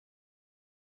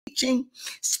teaching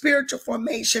spiritual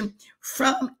formation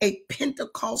from a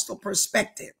Pentecostal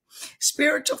perspective.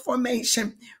 Spiritual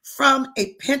formation from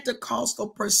a Pentecostal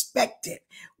perspective,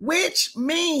 which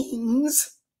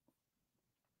means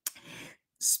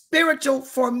spiritual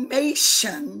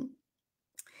formation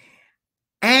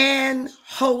and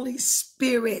Holy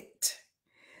Spirit.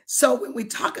 So when we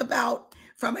talk about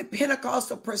from a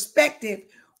Pentecostal perspective,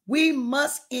 we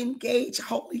must engage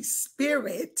Holy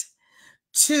Spirit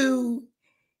to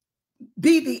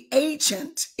be the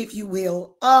agent, if you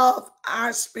will, of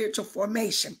our spiritual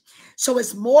formation. So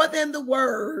it's more than the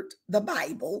word, the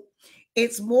Bible.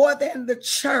 It's more than the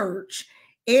church.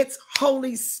 It's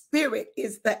Holy Spirit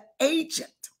is the agent.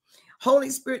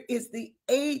 Holy Spirit is the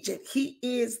agent. He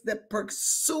is the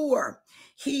pursuer.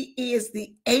 He is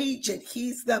the agent.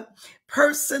 He's the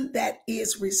person that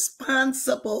is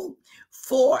responsible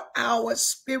for our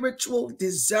spiritual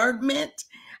discernment,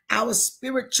 our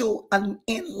spiritual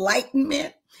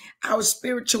enlightenment, our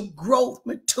spiritual growth,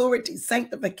 maturity,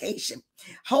 sanctification.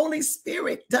 Holy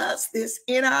Spirit does this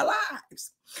in our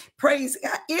lives. Praise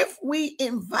God. If we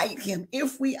invite him,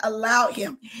 if we allow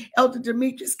him. Elder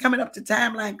Demetrius coming up to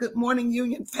timeline. Good morning,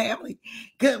 Union family.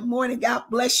 Good morning. God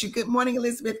bless you. Good morning,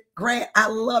 Elizabeth Grant. I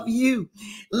love you.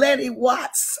 Letty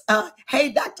Watts.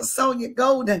 Hey, Dr. Sonia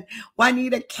Golden.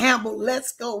 Juanita Campbell.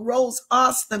 Let's go. Rose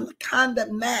Austin. LaConda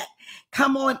Mack.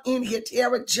 Come on in here.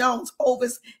 Tara Jones.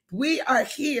 Ovis. We are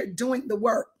here doing the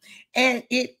work. And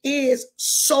it is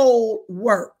soul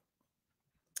work.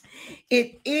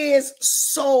 It is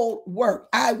soul work.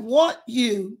 I want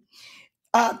you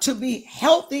to be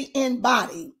healthy in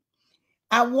body.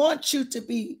 I want you to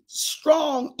be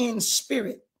strong in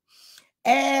spirit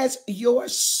as your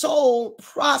soul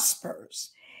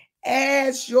prospers.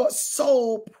 As your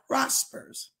soul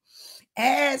prospers.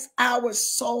 As our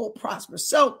soul prospers.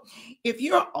 So if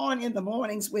you're on in the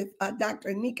mornings with Dr.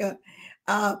 Anika,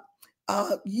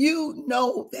 you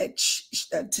know that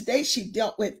today she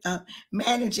dealt with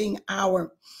managing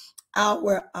our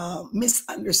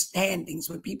misunderstandings,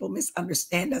 when people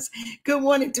misunderstand us. Good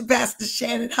morning to Pastor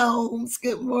Shannon Holmes.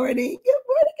 Good morning. Good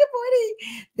morning. Good morning.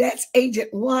 That's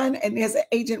Agent 1, and there's an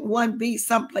Agent 1B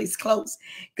someplace close.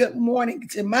 Good morning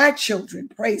to my children.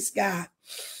 Praise God.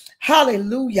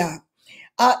 Hallelujah.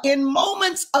 In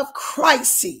moments of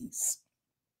crises,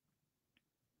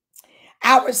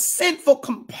 our sinful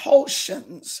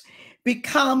compulsions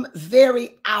become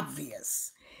very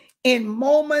obvious. In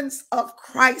moments of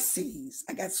crises,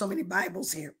 I got so many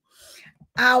Bibles here,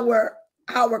 our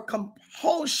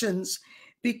compulsions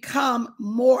become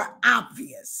more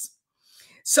obvious.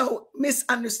 So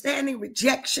misunderstanding,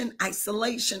 rejection,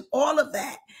 isolation, all of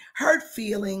that, hurt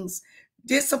feelings,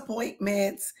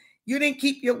 disappointments, you didn't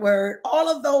keep your word, all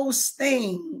of those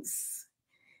things,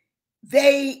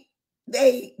 they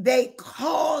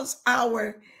cause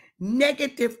our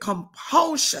negative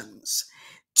compulsions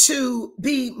to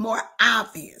be more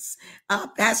obvious.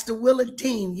 Pastor Willard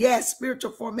Dean, yes,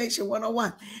 Spiritual Formation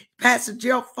 101. Pastor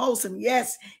Gerald Folsom,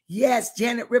 yes, yes.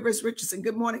 Janet Rivers Richardson,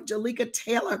 good morning. Jalika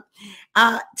Taylor,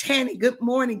 Tanny, good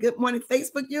morning. Good morning.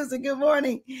 Facebook user, good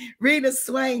morning. Rita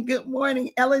Swain, good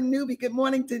morning. Ellen Newby, good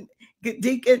morning to good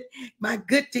deacon, my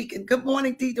good deacon. Good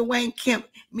morning, D. Dwayne Kemp.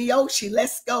 Miyoshi,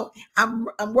 let's go. I'm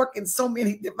working so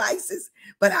many devices,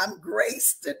 but I'm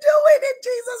graced to do it in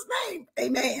Jesus' name.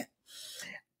 Amen.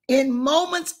 In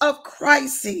moments of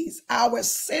crises, our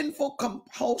sinful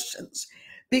compulsions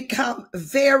become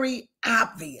very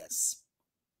obvious.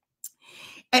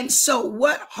 And so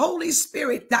what Holy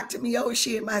Spirit, Dr.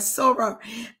 Miyoshi and my soror,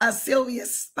 Sylvia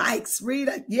Spikes,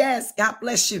 Rita, yes, God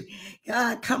bless you.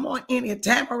 Come on in here.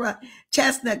 Tamara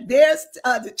Chestnut, there's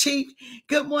the chief.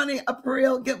 Good morning,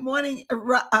 April. Good morning,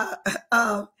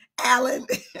 Alan.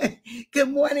 Good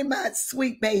morning, my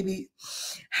sweet baby.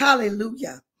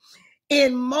 Hallelujah.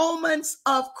 In moments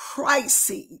of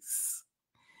crises,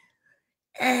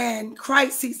 and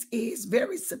crisis is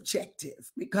very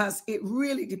subjective because it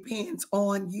really depends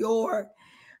on your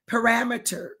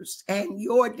parameters and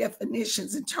your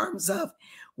definitions in terms of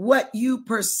what you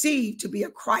perceive to be a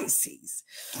crisis.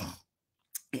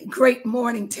 Great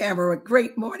morning, Tamara.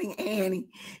 Great morning, Annie.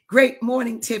 Great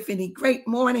morning, Tiffany. Great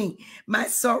morning, my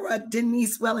Sora,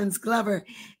 Denise Wellens Glover.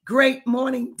 Great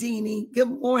morning, Deanie. Good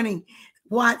morning,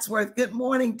 Wadsworth. Good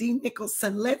morning, Dean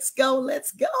Nicholson. Let's go.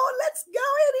 Let's go. Let's go.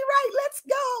 Eddie Wright. Let's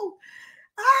go.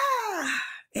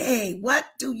 Hey, what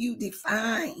do you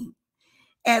define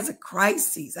as a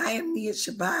crisis? I am Nia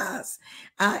Shabazz,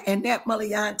 Annette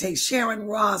Maliante, Sharon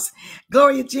Ross,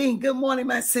 Gloria Jean. Good morning,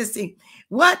 my sissy.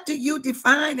 What do you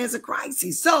define as a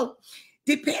crisis? So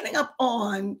depending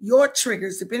upon your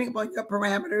triggers, depending upon your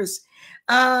parameters,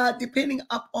 depending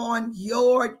upon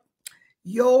your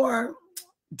your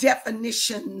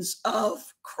definitions of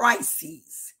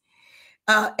crises.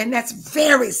 And that's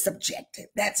very subjective.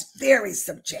 That's very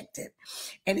subjective.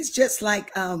 And it's just like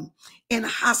in a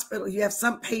hospital, you have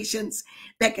some patients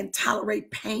that can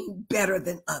tolerate pain better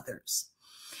than others.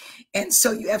 And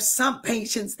so you have some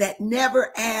patients that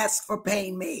never ask for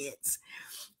pain meds.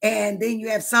 And then you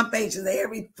have some patients that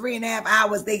every 3.5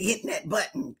 hours, they hitting that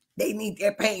button. They need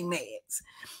their pain meds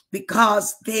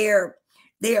because their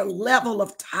level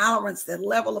of tolerance, their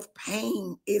level of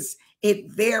pain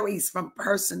it varies from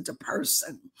person to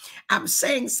person. I'm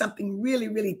saying something really,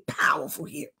 really powerful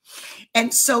here.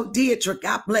 And so, Deidre,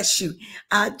 God bless you.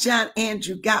 John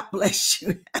Andrew, God bless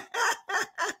you.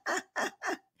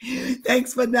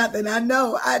 Thanks for nothing. I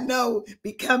know,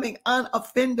 becoming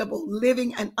unoffendable,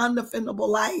 living an unoffendable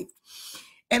life.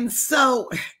 And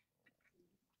so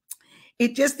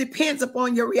it just depends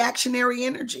upon your reactionary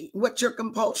energy, what your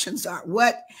compulsions are,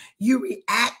 what you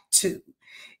react to.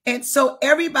 And so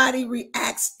everybody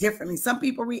reacts differently. Some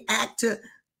people react to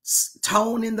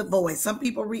tone in the voice. Some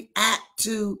people react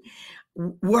to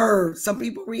words. Some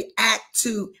people react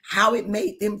to how it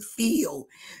made them feel.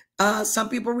 Some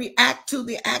people react to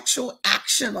the actual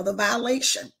action or the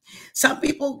violation. Some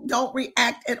people don't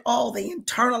react at all. They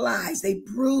internalize, they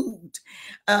brood,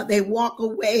 they walk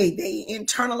away, they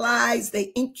internalize,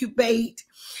 they incubate.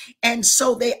 And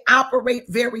so they operate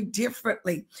very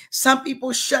differently. Some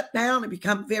people shut down and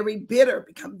become very bitter,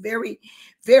 become very,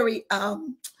 very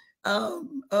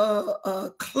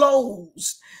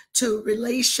closed to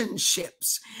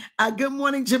relationships. Good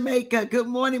morning, Jamaica. Good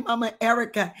morning, Mama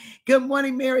Erica. Good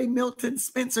morning, Mary Milton,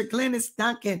 Spencer, Glennis,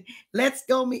 Duncan. Let's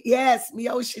go. Yes,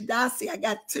 Miyoshi Dasi. I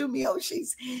got 2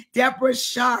 Miyoshis. Deborah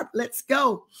Sharp. Let's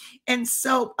go. And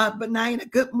so,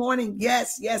 Benina, good morning.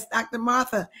 Yes, Dr.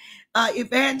 Martha.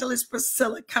 Evangelist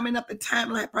Priscilla coming up the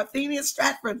timeline. Parthenia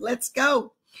Stratford. Let's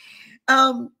go.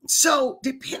 So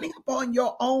depending upon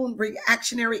your own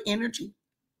reactionary energy,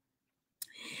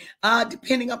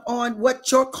 depending upon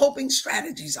what your coping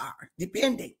strategies are,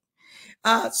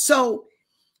 so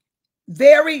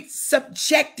very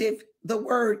subjective, the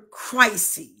word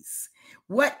crises.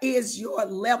 What is your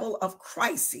level of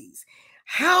crises?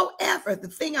 However, the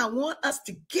thing I want us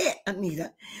to get,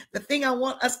 Anita, the thing I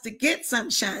want us to get,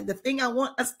 Sunshine, the thing I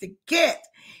want us to get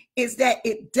is that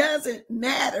it doesn't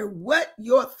matter what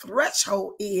your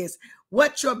threshold is,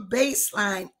 what your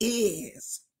baseline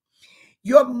is.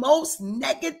 Your most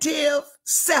negative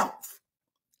self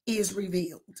is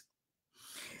revealed.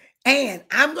 And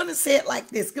I'm going to say it like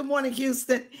this. Good morning,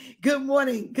 Houston. Good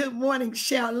morning. Good morning,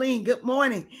 Charlene. Good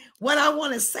morning. What I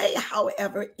want to say,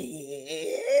 however, is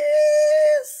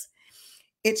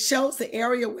it shows the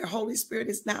area where Holy Spirit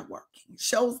is not working. It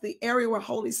shows the area where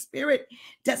Holy Spirit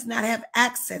does not have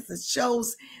access. It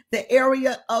shows the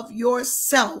area of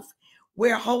yourself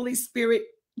where Holy Spirit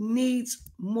needs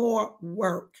more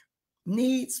work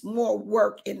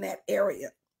in that area.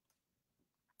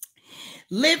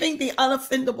 Living the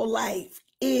unoffendable life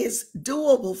is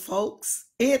doable, folks.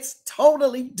 It's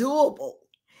totally doable.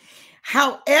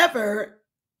 However,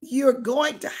 you're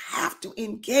going to have to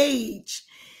engage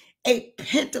a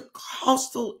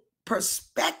Pentecostal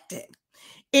perspective.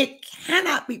 It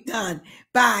cannot be done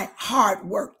by hard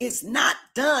work. It's not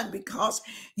done because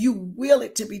you will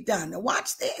it to be done. Now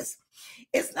watch this.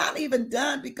 It's not even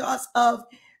done because of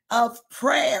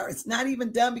prayer. It's not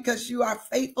even done because you are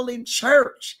faithful in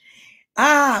church.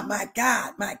 Ah, my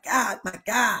God, my God, my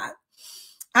God.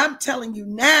 I'm telling you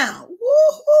now.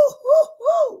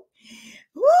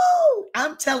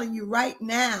 I'm telling you right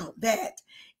now that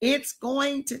it's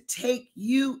going to take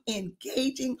you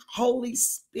engaging Holy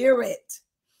Spirit.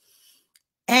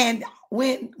 And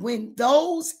when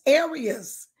those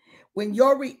areas, when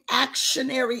your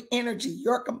reactionary energy,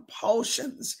 your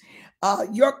compulsions,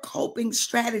 your coping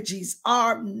strategies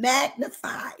are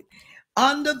magnified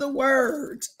under the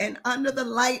words and under the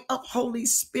light of Holy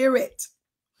Spirit,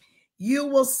 you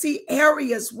will see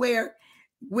areas where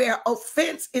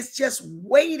offense is just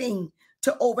waiting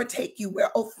to overtake you,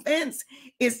 where offense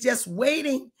is just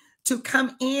waiting to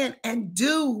come in and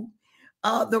do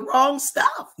the wrong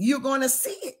stuff. You're going to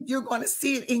see it. You're going to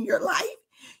see it in your life.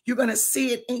 You're going to see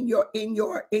it in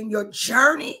your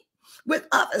journey with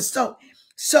others.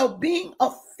 So being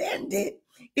offended,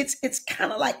 it's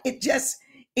kind of like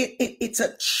it's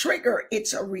a trigger.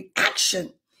 It's a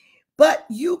reaction, but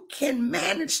you can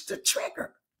manage the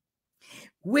trigger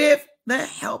with the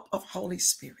help of Holy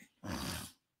Spirit.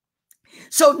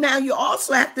 So now you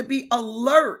also have to be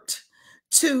alert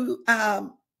to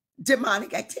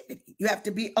demonic activity. You have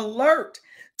to be alert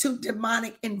to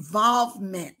demonic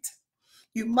involvement.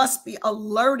 You must be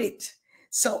alerted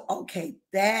So, okay,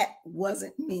 that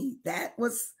wasn't me. That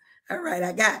was, all right,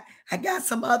 I got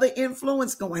some other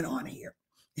influence going on here.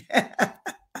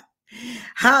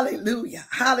 Hallelujah.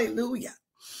 Hallelujah.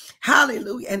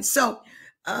 Hallelujah. And so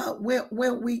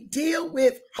when we deal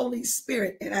with Holy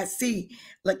Spirit, and I see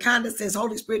Laconda says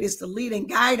Holy Spirit is to lead and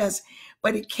guide us,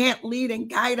 but it can't lead and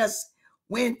guide us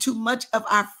when too much of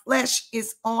our flesh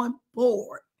is on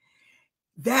board.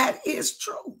 That is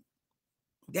true.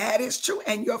 That is true.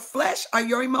 And your flesh are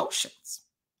your emotions.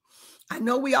 I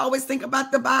know we always think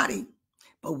about the body,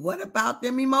 but what about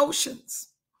them emotions?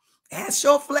 That's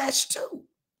your flesh too.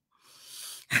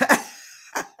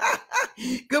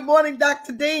 Good morning,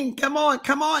 Dr. Dean. Come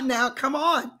on now, come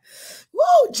on.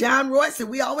 Whoa, John Roy said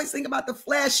we always think about the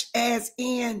flesh as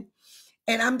in,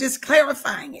 and I'm just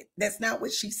clarifying it. That's not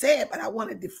what she said, but I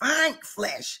want to define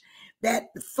flesh, that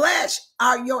the flesh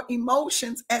are your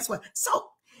emotions as well. So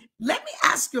let me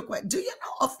ask you a question. Do you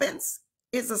know offense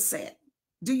is a sin?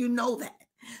 Do you know that?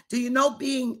 Do you know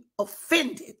being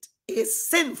offended is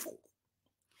sinful?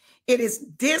 It is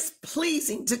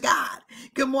displeasing to God.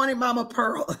 Good morning, Mama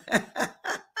Pearl.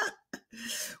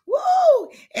 Woo!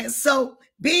 And so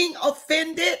being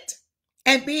offended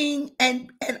and being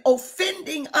and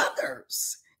offending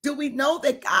others, do we know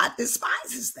that God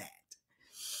despises that?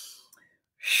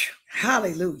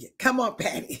 Hallelujah. Come on,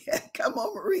 Patty. Come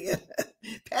on, Maria.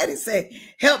 Patty said,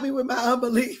 help me with my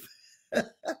unbelief. I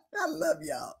love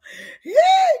y'all. Yay,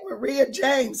 Maria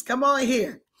James, come on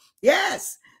here.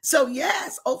 Yes. So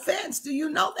yes, offense. Do you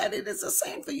know that it is a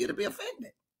sin for you to be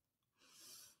offended?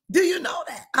 Do you know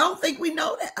that? I don't think we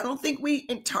know that. I don't think we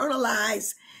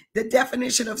internalize the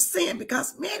definition of sin,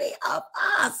 because many of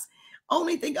us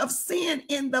only think of sin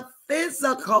in the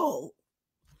physical.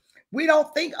 We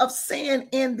don't think of sin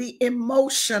in the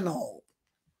emotional.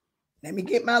 Let me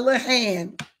get my little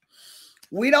hand.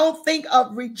 We don't think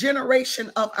of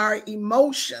regeneration of our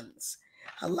emotions.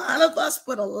 A lot of us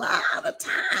put a lot of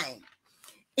time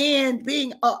in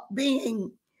being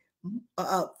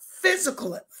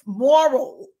physical,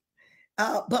 moral,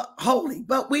 but holy.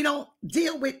 But we don't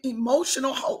deal with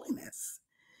emotional holiness.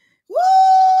 Woo!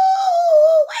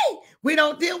 Wait. We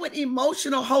don't deal with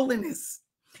emotional holiness.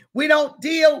 We don't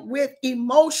deal with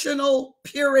emotional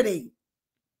purity.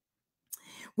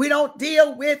 We don't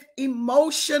deal with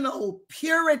emotional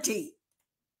purity.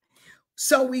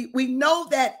 So we know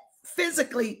that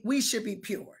physically we should be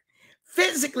pure.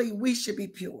 Physically, we should be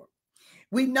pure.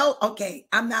 We know, okay,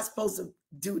 I'm not supposed to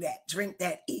do that, drink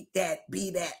that, eat that,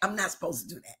 be that. I'm not supposed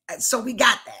to do that. So we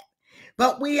got that.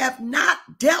 But we have not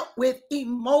dealt with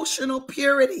emotional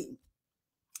purity.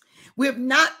 We have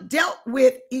not dealt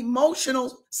with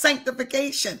emotional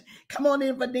sanctification. Come on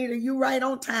in, Vanita, you right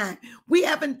on time. We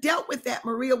haven't dealt with that,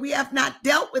 Maria. We have not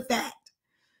dealt with that.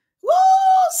 Woo!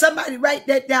 Somebody write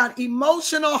that down.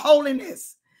 Emotional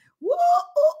holiness. Woo!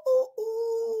 Ooh, ooh,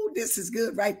 ooh. This is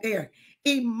good right there.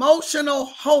 Emotional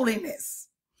holiness.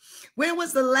 When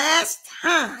was the last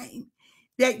time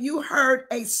that you heard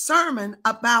a sermon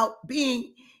about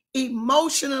being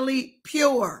emotionally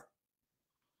pure?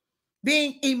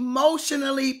 Being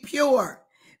emotionally pure.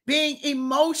 Being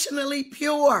emotionally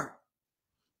pure.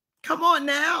 Come on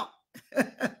now.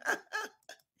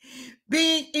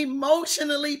 Being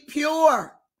emotionally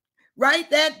pure.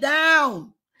 Write that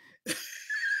down.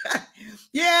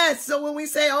 Yeah, so when we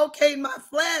say, okay, my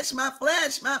flesh,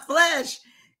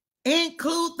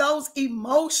 include those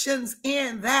emotions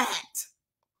in that.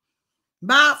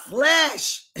 My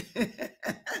flesh.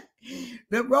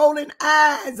 The rolling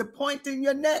eyes, the pointing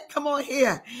your neck. Come on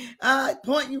here.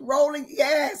 Pointing, rolling.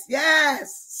 Yes,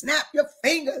 yes. Snap your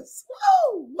fingers.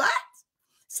 Whoa, what?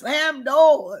 Slam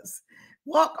doors.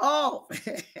 Walk off.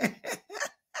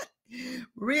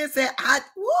 Maria said, I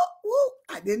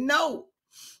didn't know.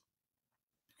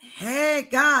 Hey,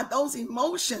 God, those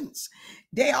emotions,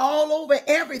 they all over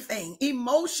everything.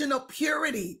 Emotional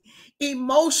purity,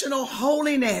 emotional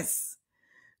holiness.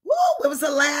 Woo, when was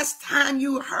the last time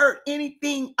you heard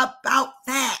anything about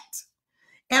that?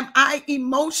 Am I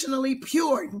emotionally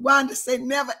pure? Wanda said,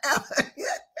 never, ever.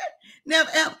 Never,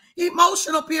 ever.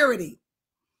 Emotional purity,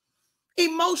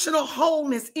 emotional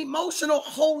wholeness, emotional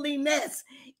holiness,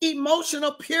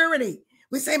 emotional purity.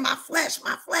 We say, my flesh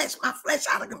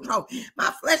out of control.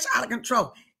 My flesh out of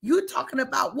control. You're talking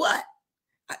about what?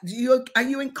 Are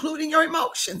you including your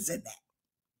emotions in that?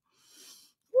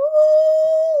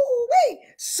 Woo, wait.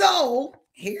 So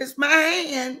here's my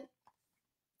hand.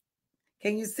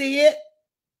 Can you see it?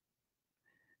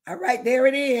 All right, there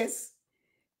it is.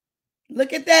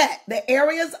 Look at that. The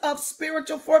areas of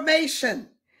spiritual formation: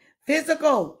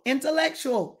 physical,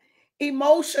 intellectual,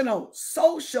 emotional,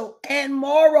 social, and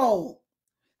moral.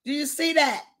 Do you see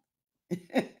that?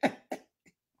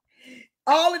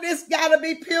 All of this got to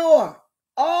be pure.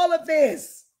 All of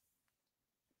this.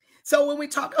 So when we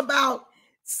talk about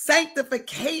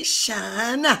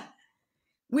sanctification,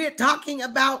 we're talking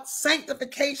about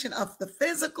sanctification of the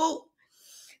physical,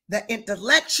 the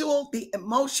intellectual, the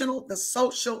emotional, the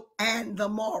social, and the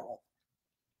moral.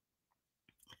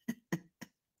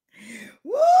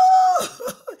 Woo!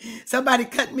 Somebody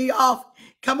cut me off.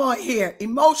 Come on here.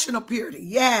 Emotional purity.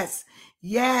 Yes.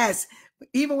 Yes.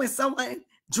 Even when someone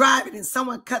driving and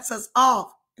someone cuts us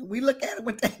off and we look at it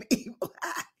with that evil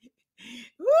eye.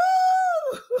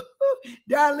 Woo!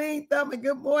 Darlene Thurman,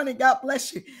 good morning. God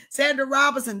bless you. Sandra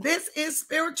Robinson, this is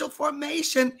spiritual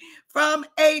formation from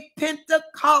a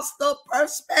Pentecostal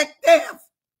perspective.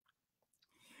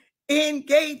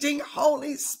 Engaging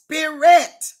Holy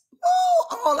Spirit.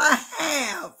 Oh, all I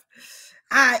have,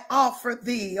 I offer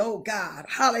thee, oh God.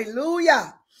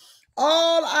 Hallelujah.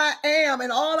 All I am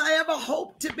and all I ever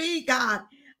hope to be, God,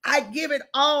 I give it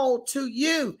all to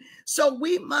you. So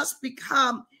we must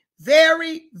become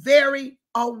very, very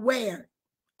aware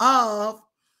of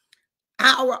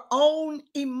our own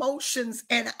emotions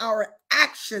and our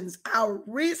actions, our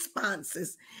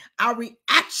responses, our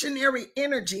reactionary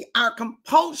energy, our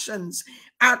compulsions,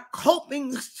 our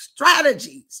coping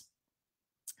strategies.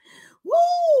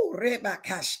 Woo!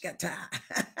 Rebakashkata.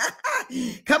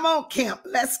 Come on, Camp.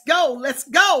 Let's go. Let's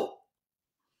go.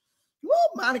 Woo!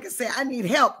 Monica said, I need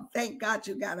help. Thank God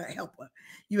you got a helper.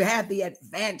 You have the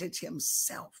advantage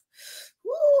himself.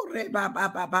 Woo! Look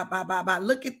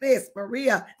at this,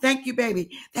 Maria. Thank you, baby.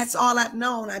 That's all I've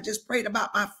known. I just prayed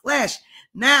about my flesh.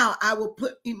 Now I will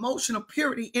put emotional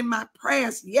purity in my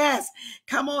prayers. Yes.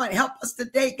 Come on. Help us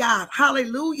today, God.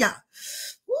 Hallelujah.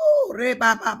 Woo!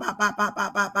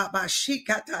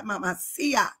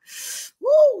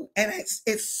 Woo! And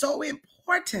it's so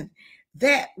important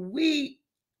that we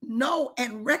know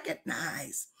and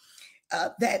recognize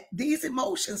that these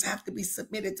emotions have to be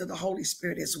submitted to the Holy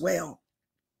Spirit as well.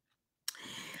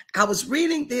 I was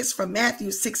reading this from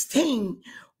Matthew 16,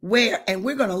 and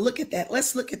we're going to look at that.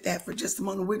 Let's look at that for just a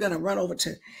moment. We're going to run over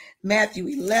to Matthew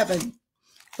 11.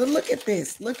 But look at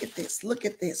this. Look at this. Look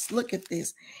at this. Look at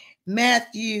this.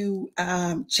 Matthew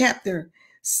chapter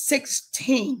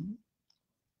 16.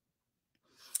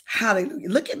 Hallelujah.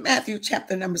 Look at Matthew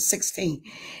chapter number 16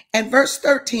 and verse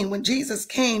 13. When Jesus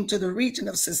came to the region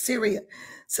of Caesarea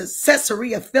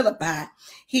Philippi,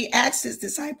 he asked his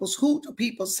disciples, who do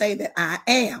people say that I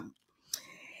am?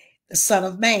 The Son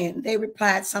of Man. They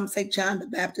replied, some say John the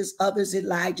Baptist, others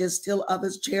Elijah, still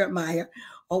others Jeremiah,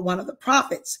 or one of the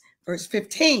prophets. Verse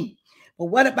 15. But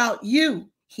what about you?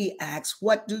 He asked,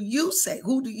 what do you say?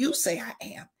 Who do you say I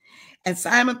am? And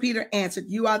Simon Peter answered,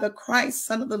 you are the Christ,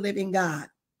 Son of the living God.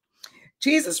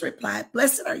 Jesus replied,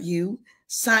 blessed are you,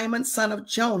 Simon, son of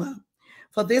Jonah,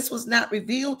 for this was not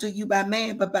revealed to you by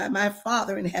man, but by my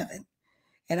Father in heaven.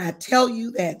 And I tell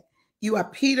you that you are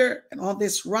Peter, and on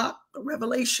this rock, the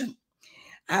revelation,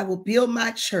 I will build my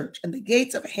church, and the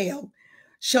gates of hell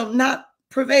shall not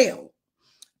prevail.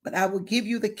 But I will give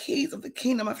you the keys of the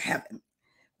kingdom of heaven.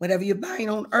 Whatever you bind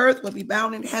on earth will be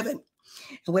bound in heaven,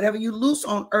 and whatever you loose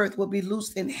on earth will be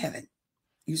loosed in heaven.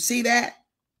 You see that?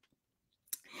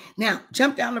 Now,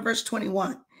 jump down to verse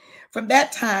 21. From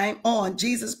that time on,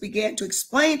 Jesus began to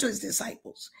explain to his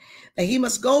disciples that he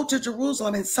must go to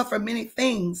Jerusalem and suffer many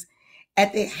things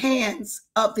at the hands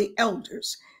of the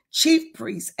elders, chief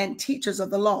priests, and teachers of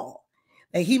the law,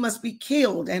 that he must be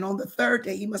killed, and on the third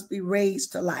day he must be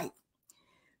raised to life.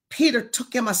 Peter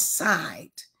took him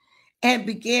aside and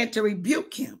began to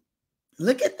rebuke him.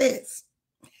 Look at this.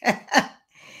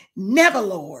 Never,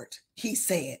 Lord, he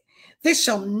said. This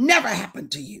shall never happen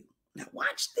to you. Now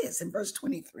watch this in verse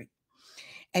 23.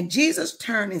 And Jesus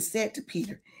turned and said to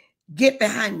Peter, get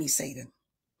behind me, Satan.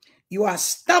 You are a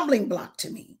stumbling block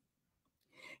to me.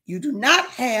 You do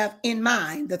not have in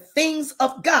mind the things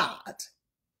of God,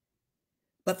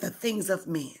 but the things of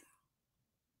men.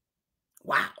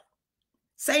 Wow.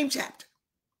 Same chapter.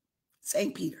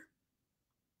 Same Peter.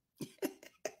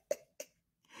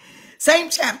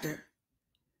 Same chapter.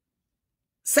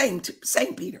 Same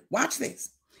Peter. Watch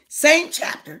this. Same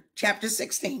chapter, chapter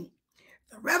 16.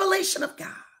 The revelation of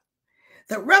God.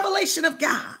 The revelation of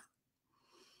God.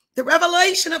 The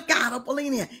revelation of God,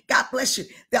 Apollinia. God bless you.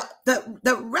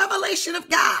 The revelation of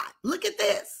God. Look at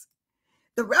this.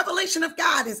 The revelation of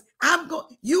God is,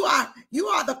 you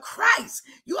are the Christ.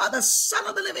 You are the Son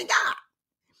of the living God.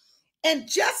 And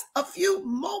just a few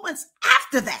moments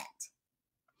after that,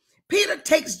 Peter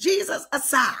takes Jesus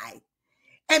aside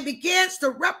and begins to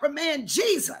reprimand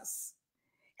Jesus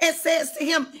and says to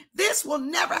him, this will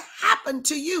never happen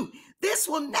to you. This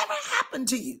will never happen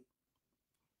to you.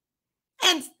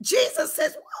 And Jesus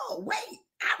says, whoa, wait,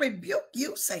 I rebuke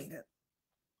you, Satan.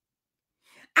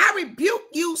 I rebuke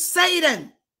you,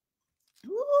 Satan.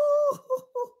 Woo,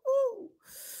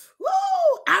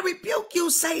 woo, I rebuke you,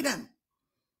 Satan.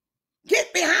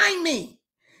 Get behind me.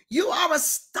 You are a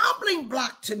stumbling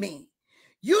block to me.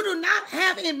 You do not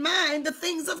have in mind the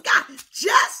things of God.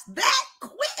 Just that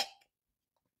quick.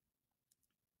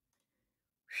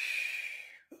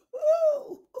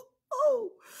 Woo,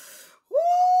 woo,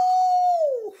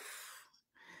 woo.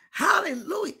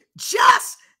 Hallelujah.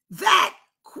 Just that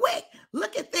quick.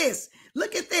 Look at this.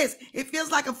 Look at this. It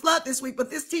feels like a flood this week, but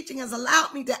this teaching has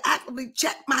allowed me to actively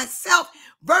check myself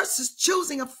versus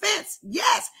choosing offense.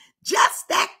 Yes, just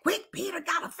that quick, Peter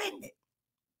got offended.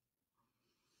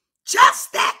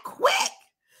 Just that quick.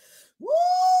 Woo,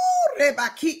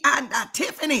 Rebaki and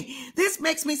Tiffany. This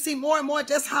makes me see more and more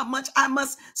just how much I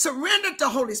must surrender to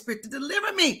Holy Spirit to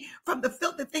deliver me from the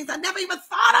filthy things I never even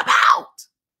thought about.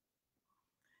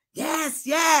 Yes,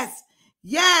 yes,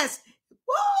 yes.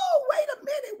 Whoa, wait a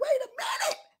minute.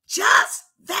 Just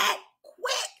that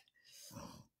quick.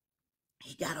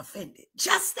 He got offended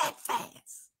just that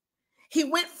fast. He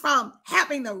went from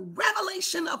having the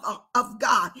revelation of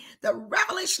God, the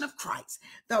revelation of Christ,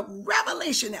 the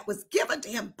revelation that was given to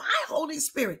him by Holy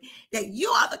Spirit, that you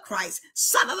are the Christ,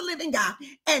 Son of the living God.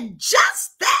 And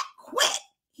just that quick,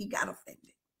 he got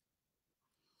offended.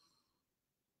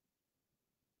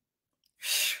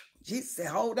 Jesus said,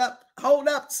 hold up,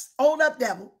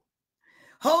 devil.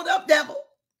 Hold up, devil.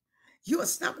 You're a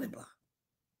stumbling block.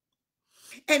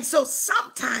 And so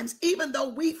sometimes, even though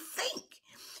we think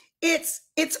it's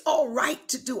all right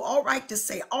to do, all right to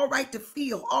say, all right to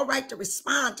feel, all right to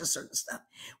respond to certain stuff,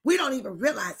 we don't even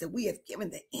realize that we have given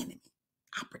the enemy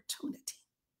opportunity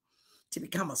to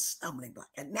become a stumbling block.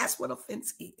 And that's what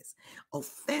offense is.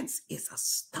 Offense is a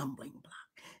stumbling block.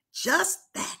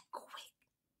 Just that quick.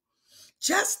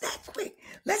 Just that quick.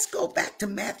 Let's go back to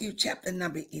Matthew chapter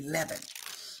number 11.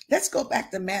 Let's go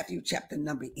back to Matthew chapter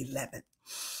number 11.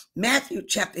 Matthew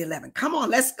chapter 11. Come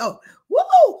on, let's go. Woo!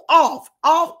 Off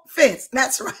fence.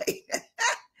 That's right.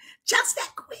 Just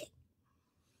that quick.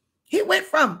 He went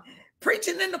from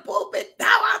preaching in the pulpit,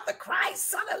 thou art the Christ,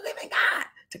 Son of the living God,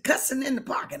 to cussing in the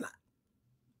parking lot.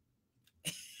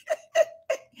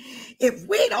 If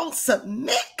we don't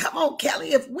submit, come on,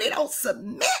 Kelly, if we don't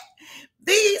submit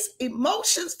these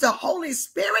emotions to Holy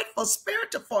Spirit for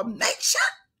spiritual formation,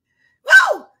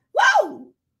 whoa.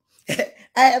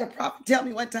 I had a prophet tell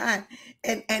me one time,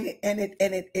 and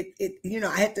it you know,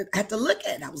 I had to look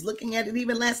at it. I was looking at it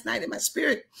even last night in my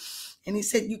spirit, and he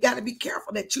said, you got to be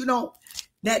careful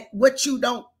that what you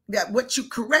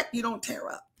correct, you don't tear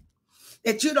up,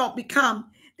 that you don't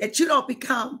become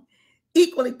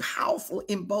equally powerful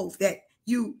in both, that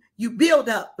you build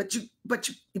up, but you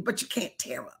can't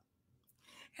tear up.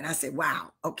 And I said,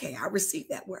 wow, okay, I received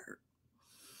that word.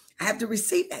 I have to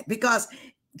receive that, because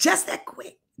just that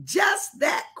quick. Just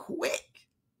that quick.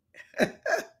 Woo,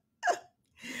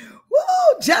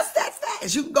 just that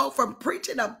fast. You can go from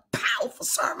preaching a powerful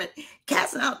sermon,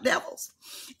 casting out devils,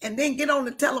 and then get on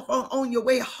the telephone on your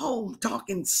way home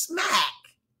talking smack.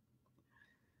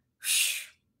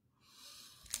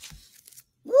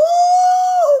 Woo!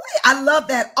 I love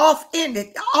that.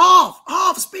 Off-ended,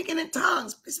 off, speaking in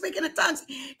tongues,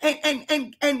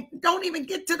 and don't even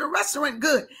get to the restaurant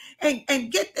good,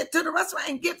 and get to the restaurant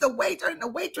and give the waiter and the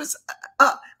waitress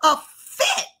a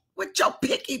fit with your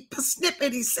picky,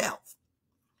 snippety self.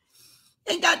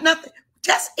 Ain't got nothing.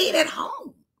 Just eat at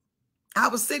home. I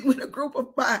was sitting with a group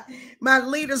of my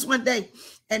leaders one day,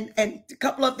 and a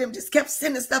couple of them just kept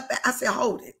sending stuff back. I said,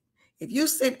 hold it. If you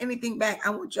send anything back, I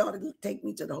want y'all to take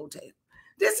me to the hotel.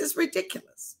 This is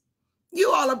ridiculous.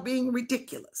 You all are being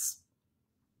ridiculous.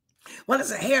 Well,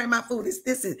 it's a hair in my food. It's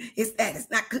this, it's that.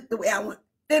 It's not cooked the way I want.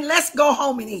 Then let's go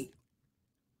home and eat.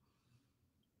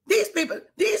 These people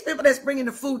that's bringing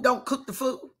the food don't cook the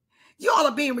food. You all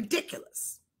are being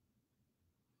ridiculous.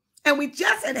 And we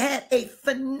just had a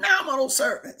phenomenal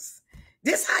service.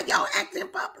 This how y'all act in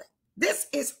public. This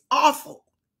is awful.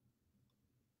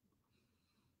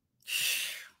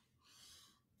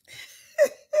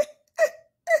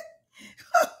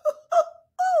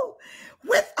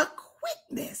 With a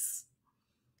quickness,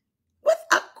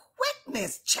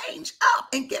 change up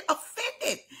and get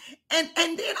offended, and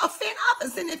then offend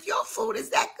others. And if your food is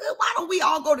that good, why don't we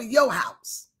all go to your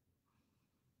house?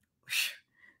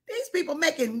 These people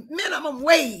making minimum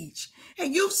wage,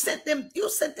 and you sent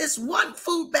this one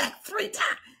food back 3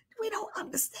 times. We don't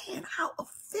understand how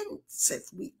offensive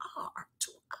we are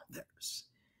to others.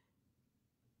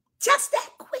 Just that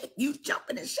quick, you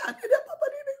jumping and shouting.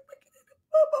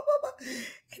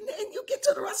 And then you get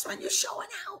to the restaurant, you're showing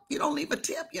out. You don't leave a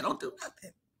tip. You don't do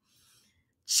nothing.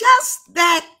 Just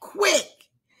that quick.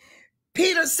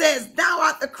 Peter says, thou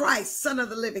art the Christ, Son of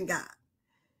the living God.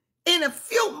 In a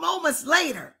few moments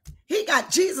later, he got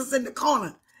Jesus in the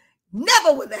corner.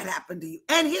 Never would that happen to you.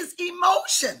 And his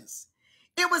emotions.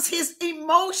 It was his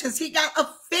emotions. He got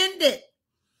offended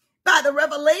by the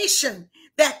revelation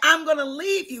that I'm going to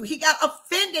leave you. He got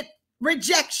offended,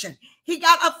 rejection. He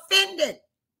got offended,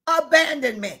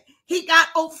 abandonment. He got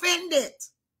offended.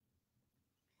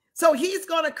 So he's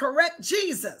going to correct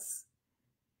Jesus.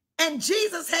 And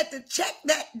Jesus had to check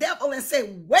that devil and say,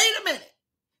 wait a minute,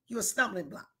 you're a stumbling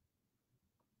block.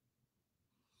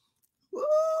 Woo.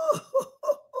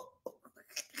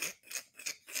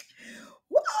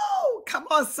 Whoa, come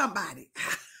on, somebody.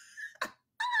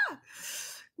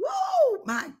 Whoa,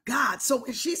 my God. So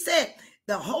when she said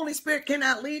the Holy Spirit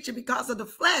cannot lead you because of the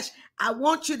flesh, I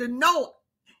want you to know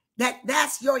that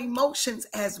that's your emotions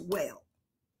as well.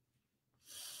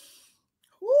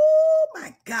 Oh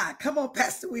my God. Come on,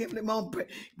 Pastor William Limon.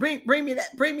 Bring me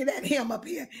that hymn up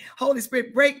here. Holy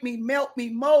Spirit, break me, melt me,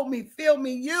 mold me, fill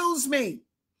me, use me.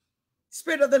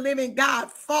 Spirit of the living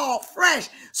God, fall fresh.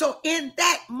 So in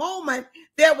that moment,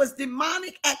 there was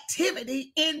demonic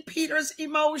activity in Peter's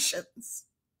emotions.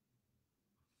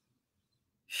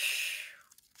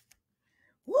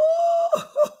 Woo!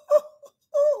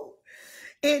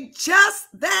 In just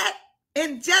that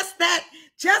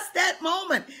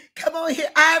moment. Come on here,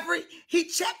 Ivory. He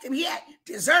checked him. He had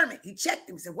discernment. He checked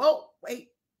him. He said, whoa, wait.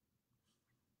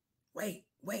 Woo!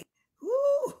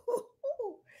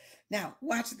 Now,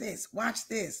 watch this. Watch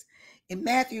this. In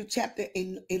Matthew chapter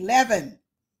 11,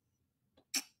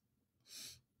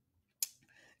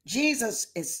 Jesus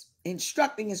is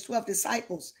instructing his 12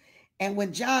 disciples. And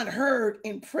when John heard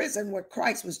in prison what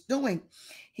Christ was doing,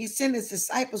 he sent his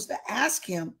disciples to ask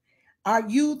him, are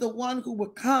you the one who will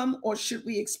come, or should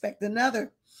we expect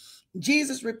another?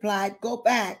 Jesus replied, go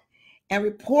back and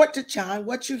report to John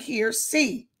what you hear,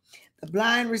 see. The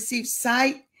blind receive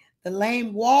sight, the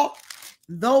lame walk,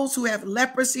 those who have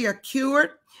leprosy are cured,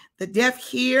 the deaf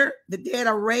hear, the dead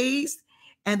are raised,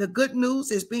 and the good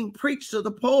news is being preached to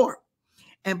the poor.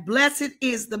 And blessed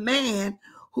is the man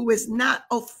who is not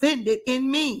offended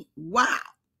in me. Wow.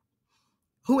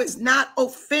 Who is not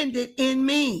offended in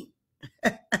me.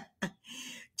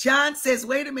 John says,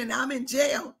 wait a minute, I'm in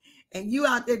jail and you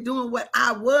out there doing what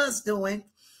I was doing.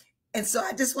 And so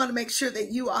I just want to make sure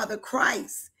that you are the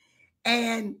Christ.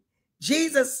 And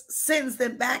Jesus sends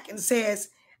them back and says,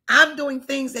 I'm doing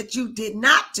things that you did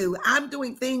not do. I'm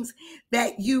doing things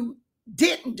that you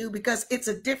didn't do because it's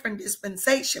a different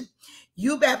dispensation.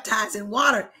 You baptize in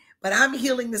water, but I'm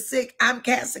healing the sick. I'm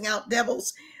casting out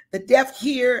devils. The deaf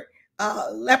hear,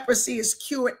 leprosy is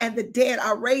cured, and the dead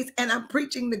are raised, and I'm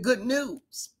preaching the good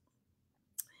news.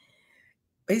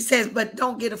 He says, but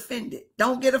don't get offended.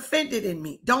 Don't get offended in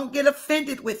me. Don't get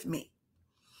offended with me.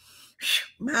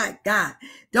 My God,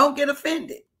 don't get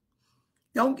offended.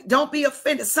 Don't be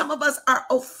offended. Some of us are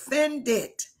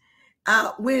offended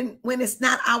when it's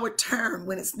not our turn,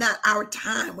 when it's not our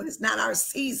time, when it's not our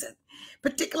season,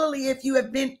 particularly if you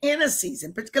have been in a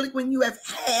season, particularly when you have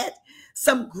had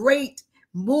some great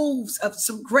moves of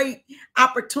some great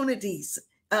opportunities.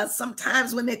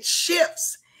 Sometimes when it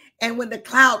shifts and when the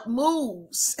cloud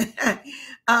moves,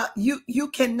 you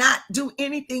cannot do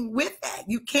anything with that.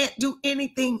 You can't do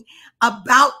anything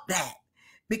about that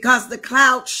because the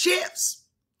cloud shifts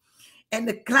and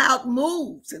the cloud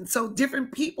moves. And so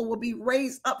different people will be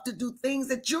raised up to do things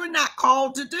that you're not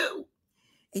called to do.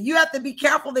 And you have to be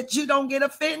careful that you don't get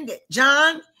offended.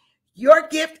 John, your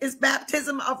gift is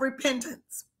baptism of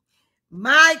repentance.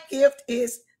 My gift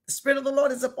is the Spirit of the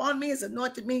Lord is upon me, has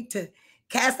anointed me to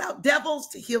cast out devils,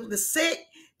 to heal the sick,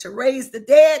 to raise the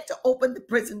dead, to open the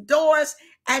prison doors,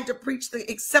 and to preach the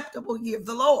acceptable year of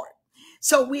the Lord.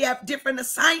 So we have different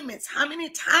assignments. How many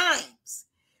times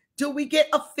do we get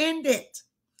offended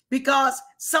because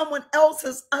someone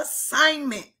else's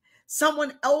assignment,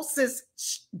 someone else's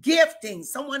gifting,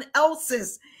 someone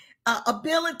else's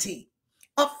ability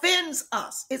offends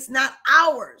us? It's not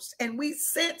ours. And we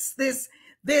sense this,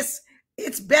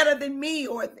 it's better than me,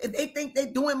 or they think they're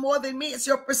doing more than me. It's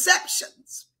your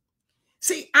perceptions.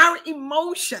 See, our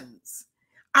emotions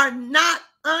are not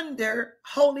under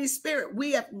Holy Spirit.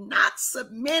 We have not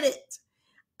submitted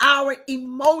our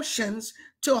emotions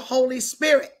to Holy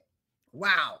Spirit.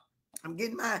 Wow. I'm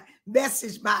getting my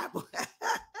Message Bible.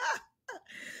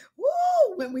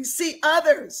 Woo, when we see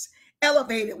others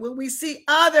elevated, when we see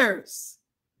others,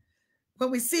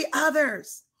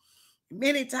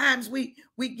 many times we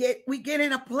get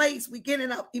in a place, we get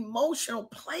in an emotional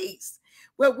place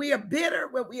where we are bitter,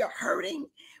 where we are hurting,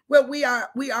 where we are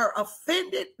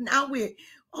offended. Now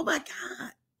oh my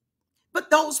God. But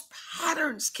those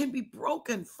patterns can be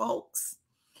broken, folks.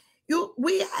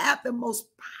 We have the most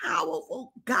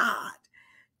powerful God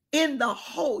in the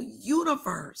whole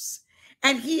universe.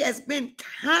 And he has been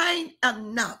kind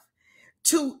enough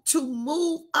to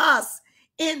move us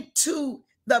into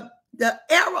the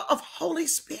era of Holy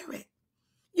Spirit.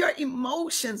 Your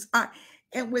emotions are,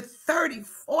 and with 30,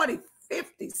 40,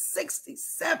 50, 60,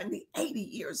 70, 80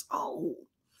 years old,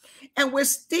 and we're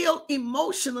still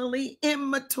emotionally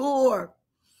immature.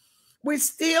 We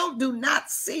still do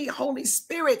not see Holy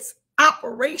Spirit's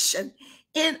operation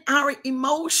in our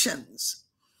emotions.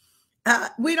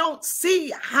 We don't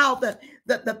see how the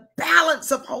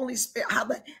balance of Holy Spirit,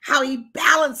 how he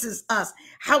balances us,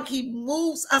 how he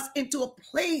moves us into a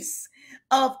place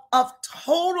of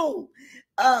total.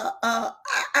 I'm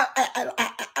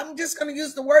just going to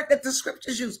use the word that the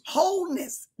scriptures use: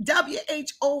 wholeness,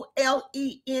 WHOLENESS,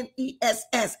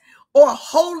 or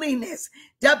holiness,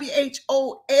 WHOLLINES.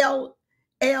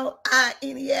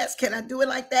 Can I do it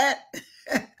like that?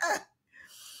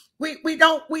 We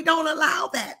don't allow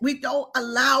that. We don't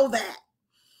allow that.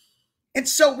 And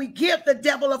so we give the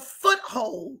devil a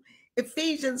foothold.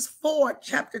 Ephesians 4,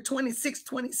 chapter 26,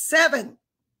 27.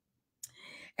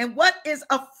 And what is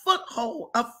a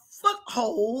foothold? A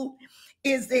foothold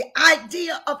is the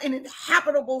idea of an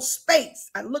inhabitable space.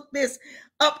 I looked this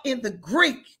up in the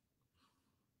Greek.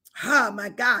 Oh my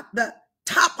God, the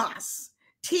topos,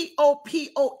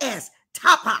 Topos,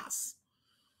 topos.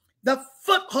 The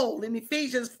foothold in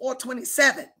Ephesians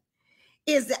 4:27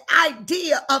 is the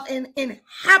idea of an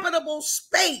inhabitable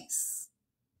space.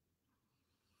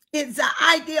 It's the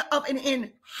idea of an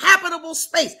inhabitable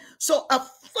space. So a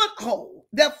foothold,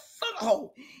 the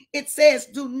foothold, it says,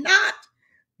 do not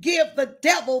give the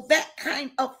devil that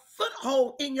kind of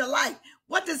foothold in your life.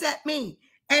 What does that mean?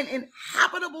 An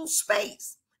inhabitable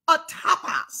space, a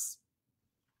topos.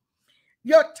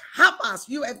 Your topos,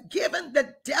 you have given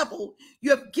the devil,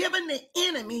 you have given the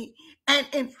enemy an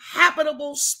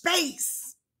inhabitable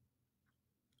space.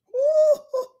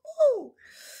 Ooh,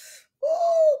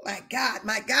 my God,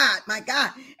 my God, my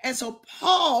God. And so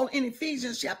Paul in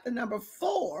Ephesians chapter number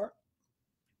 4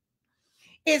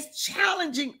 is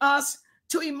challenging us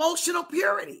to emotional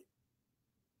purity.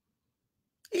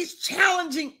 He's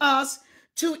challenging us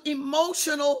to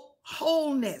emotional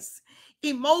wholeness,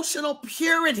 emotional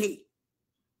purity.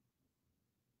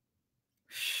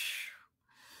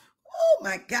 Oh,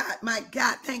 my God, my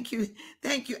God. Thank you,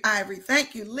 Ivory.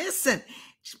 Thank you. Listen,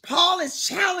 Paul is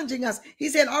challenging us. He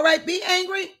said, all right, be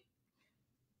angry,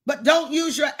 but don't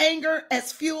use your anger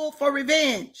as fuel for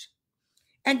revenge.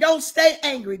 And don't stay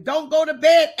angry. Don't go to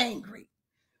bed angry.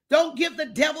 Don't give the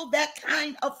devil that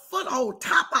kind of foothold,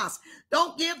 topos.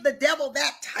 Don't give the devil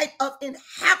that type of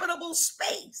inhabitable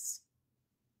space.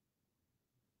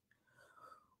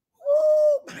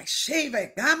 Oh, my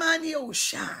Sheva,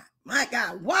 Gamaniosha. My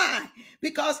God, why?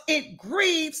 Because it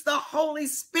grieves the Holy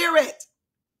Spirit.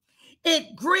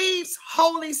 It grieves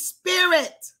Holy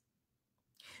Spirit.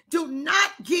 Do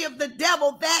not give the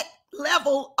devil that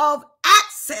level of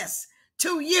access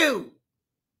to you.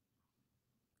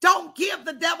 Don't give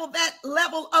the devil that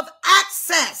level of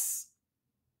access.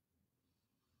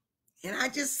 And I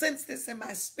just sense this in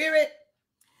my spirit.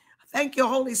 Thank you,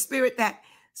 Holy Spirit, that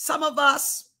some of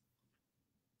us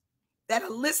that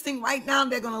are listening right now,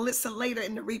 they're going to listen later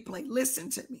in the replay. Listen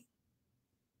to me.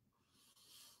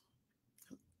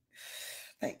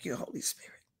 Thank you, Holy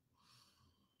Spirit.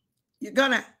 You're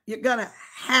gonna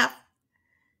have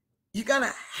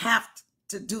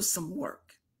to do some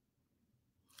work.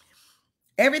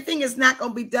 Everything is not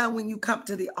going to be done when you come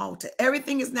to the altar.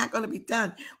 Everything is not going to be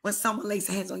done when someone lays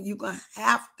hands on you. You're going to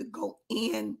have to go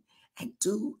in and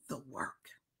do the work.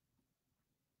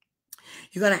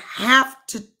 You're going to have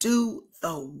to do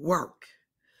the work.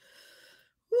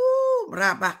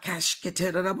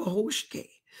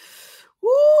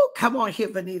 Ooh, come on here,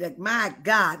 Vanita. My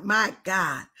God, my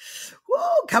God.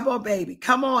 Woo, come on, baby.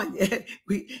 Come on.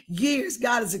 Years.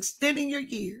 God is extending your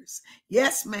years.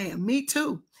 Yes, ma'am. Me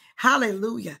too.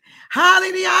 Hallelujah.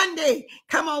 Hallelujah.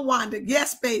 Come on, Wanda.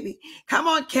 Yes, baby. Come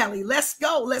on, Kelly. Let's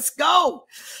go. Let's go.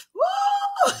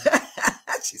 Woo!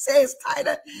 She says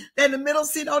tighter than the middle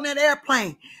seat on that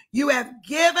airplane. You have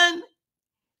given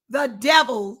the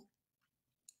devil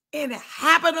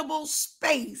inhabitable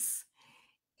space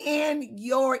in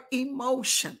your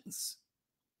emotions.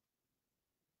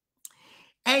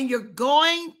 And you're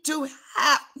going to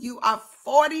you are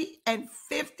 40 and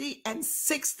 50 and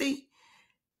 60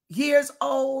 years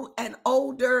old and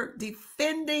older,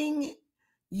 defending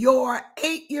your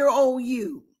 8-year-old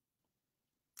you,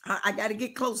 I got to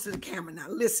get close to the camera now.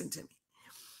 Listen to me.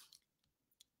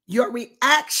 Your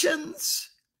reactions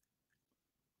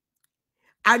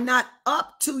are not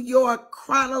up to your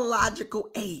chronological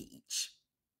age.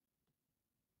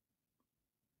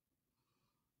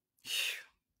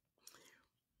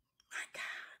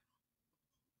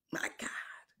 My God.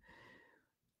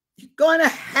 You're going to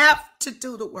have to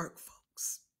do the work,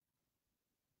 folks.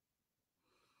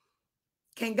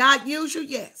 Can God use you?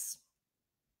 Yes.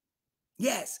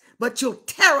 Yes. But you'll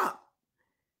tear up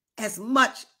as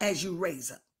much as you raise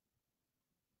up.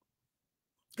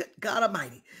 Good God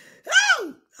Almighty.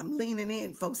 Oh, I'm leaning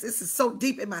in, folks. This is so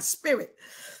deep in my spirit.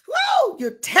 Whoa,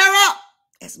 you tear up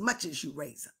as much as you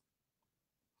raise up.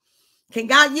 Can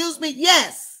God use me?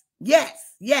 Yes,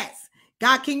 yes, yes.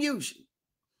 God can use you.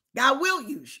 God will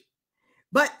use you.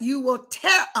 But you will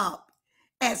tear up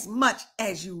as much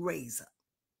as you raise up.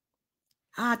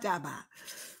 You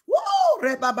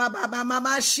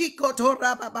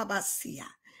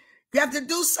have to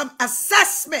do some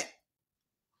assessment.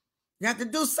 You have to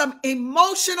do some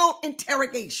emotional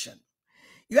interrogation.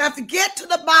 You have to get to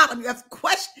the bottom. You have to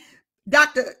question.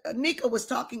 Dr. Nika was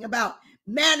talking about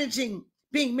managing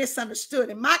being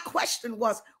misunderstood. And my question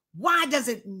was, why does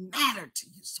it matter to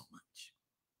you so much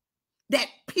that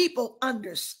people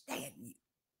understand you?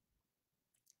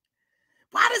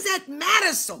 Why does that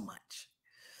matter so much?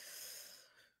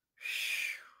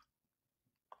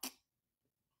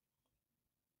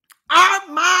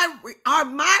 Are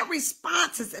my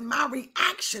responses and my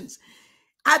reactions,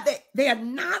 they are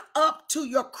not up to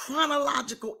your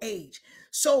chronological age.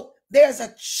 So there's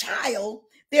a child,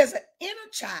 there's an inner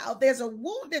child, there's a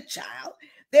wounded child,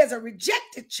 there's a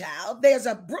rejected child, there's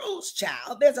a bruised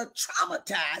child, there's a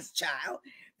traumatized child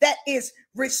that is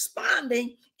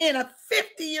responding in a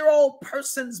 50-year-old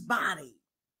person's body.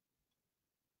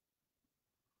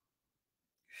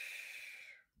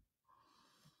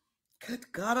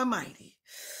 Good God Almighty.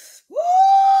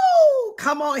 Woo!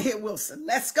 Come on here, Wilson.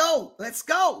 Let's go. Let's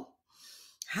go.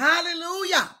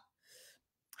 Hallelujah.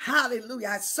 Hallelujah.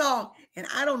 I saw, and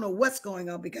I don't know what's going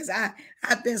on because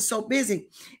I've been so busy,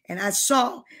 and I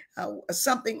saw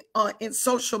something in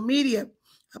social media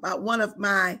about one of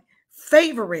my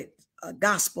favorite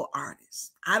gospel artists.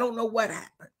 I don't know what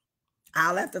happened.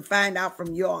 I'll have to find out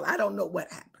from y'all. I don't know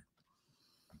what happened.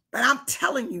 But I'm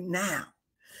telling you now,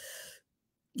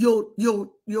 you'll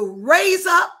raise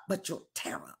up, but you'll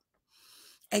tear up.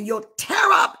 And you'll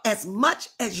tear up as much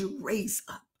as you raise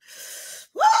up.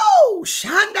 Whoa,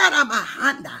 Shandara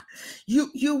Mahanda.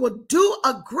 You will do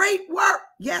a great work.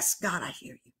 Yes, God, I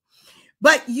hear you.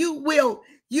 But you will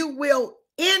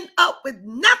end up with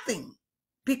nothing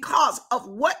because of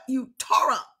what you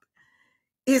tore up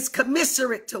is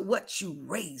commensurate to what you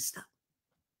raised up.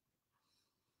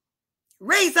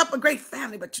 Raise up a great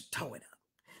family, but you tore it up.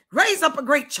 Raise up a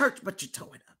great church, but you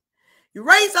tore it up. You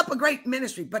raise up a great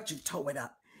ministry, but you tore it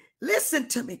up. Listen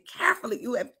to me carefully.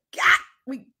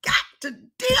 We got to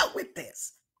deal with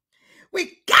this.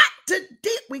 We got to.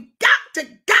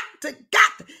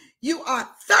 You are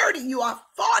 30, you are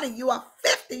 40, you are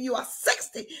 50, you are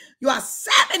 60, you are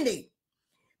 70.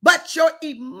 But your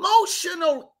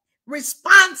emotional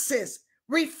responses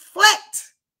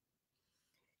reflect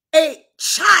a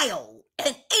child,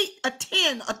 an 8, a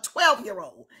 10, a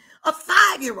 12-year-old, a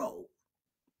 5-year-old.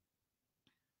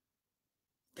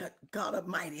 God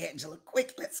Almighty, Angela,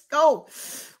 quick, let's go.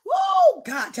 Whoa,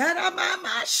 God.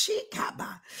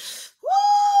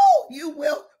 Whoa,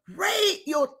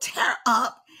 you'll tear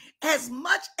up as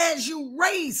much as you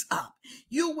raise up.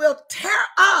 You will tear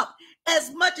up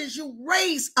as much as you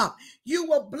raise up. You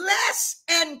will bless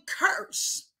and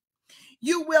curse.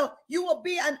 You will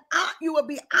be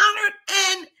honored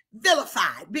and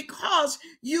vilified because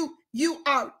you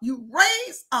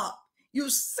raise up. You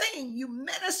sing, you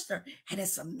minister, and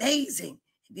it's amazing.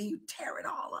 And then you tear it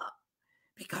all up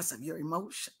because of your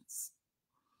emotions.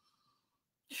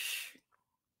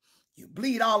 You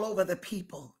bleed all over the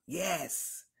people.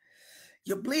 Yes.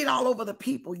 You bleed all over the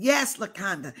people. Yes,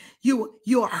 Lakanda.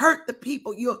 You'll hurt the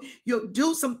people. You'll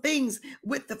do some things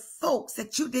with the folks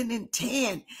that you didn't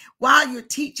intend while you're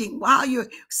teaching, while you're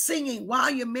singing,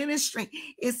 while you're ministering.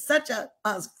 It's such a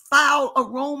foul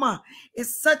aroma.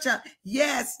 It's such a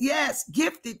yes,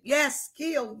 gifted, yes,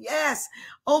 skill, yes.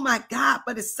 Oh my God,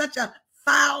 but it's such a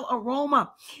foul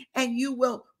aroma. And you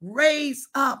will raise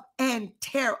up and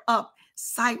tear up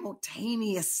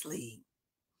simultaneously.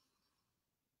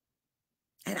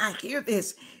 And I hear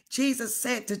this. Jesus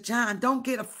said to John, don't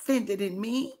get offended in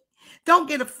me. Don't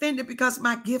get offended because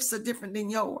my gifts are different than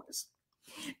yours.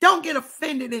 Don't get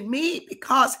offended in me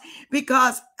because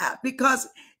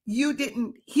you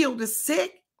didn't heal the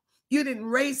sick. You didn't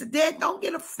raise the dead. Don't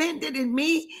get offended in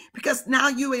me because now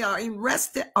you are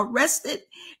arrested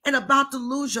and about to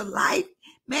lose your life.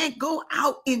 Man, go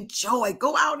out in joy.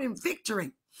 Go out in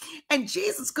victory. And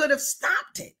Jesus could have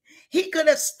stopped it. He could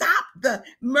have stopped the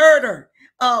murder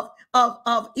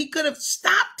he could have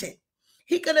stopped it.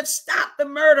 He could have stopped the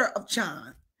murder of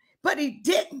John, but he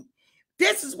didn't.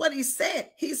 This is what he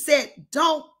said. He said,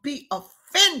 don't be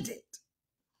offended.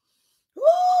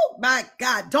 Oh my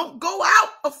God, don't go out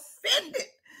offended.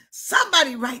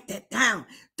 Somebody write that down.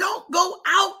 Don't go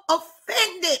out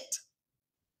offended.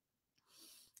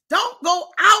 Don't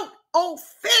go out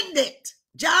offended.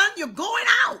 John, you're going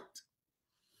out.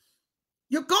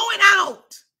 You're going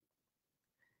out.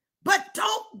 But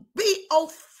don't be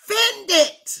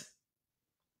offended.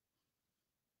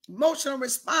 Emotional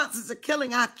responses are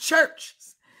killing our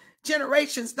churches.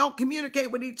 Generations don't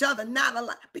communicate with each other, not a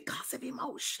lot, because of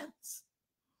emotions.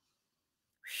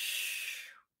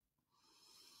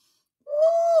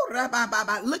 Ooh,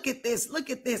 look at this. Look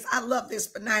at this. I love this,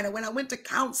 Benina. When I went to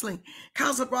counseling,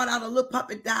 counselor brought out a little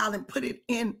puppet doll and put it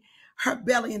in her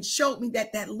belly and showed me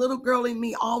that that little girl in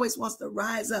me always wants to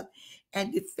rise up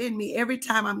and defend me every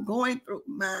time I'm going through.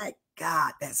 My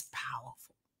God, that's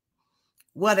powerful.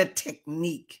 What a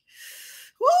technique.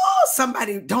 Ooh,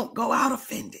 somebody, don't go out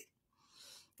offended.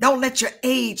 Don't let your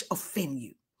age offend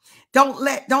you. Don't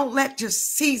let your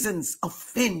seasons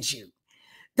offend you.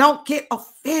 Don't get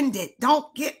offended.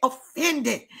 Don't get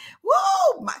offended.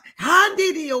 Whoa, whoa,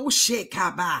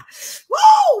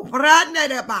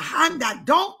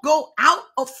 don't go out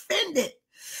offended.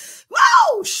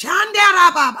 Whoa,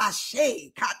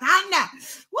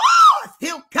 whoa, I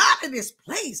feel God in this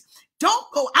place.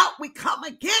 Don't go out. We come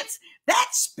against that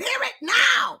spirit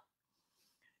now.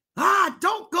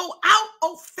 Don't go out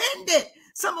offended.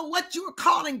 Some of what you are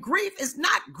calling grief is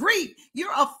not grief.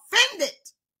 You're offended.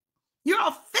 You're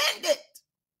offended.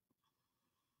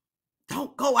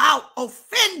 Don't go out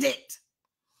offended.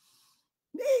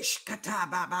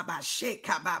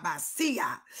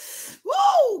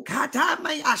 Woo,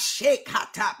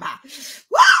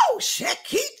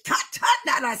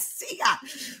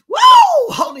 woo,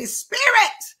 Holy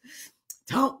Spirit,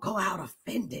 don't go out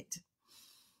offended.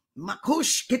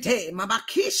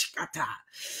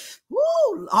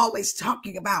 Woo, always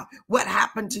talking about what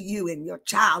happened to you in your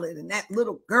childhood and that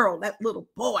little girl, that little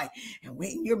boy. And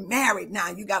when you're married now,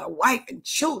 you got a wife and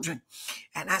children.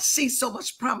 And I see so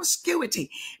much promiscuity,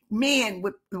 men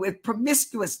with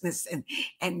promiscuousness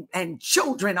and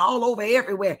children all over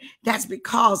everywhere. That's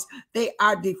because they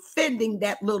are defending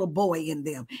that little boy in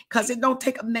them, because it don't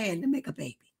take a man to make a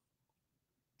baby.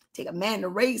 Take a man to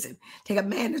raise him, take a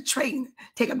man to train him,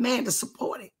 take a man to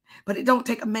support it, but it don't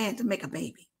take a man to make a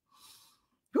baby.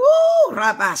 Ooh,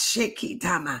 Rabbi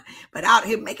Shekitama. But out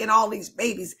here making all these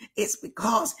babies, it's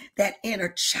because that inner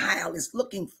child is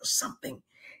looking for something.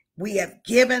 We have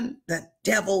given the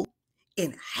devil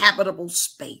inhabitable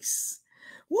space.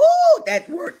 Woo, that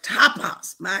word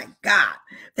tapas, my God,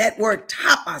 that word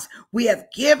tapas. We have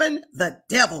given the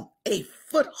devil a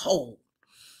foothold.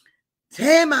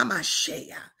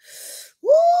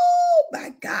 Woo,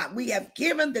 my God, we have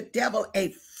given the devil a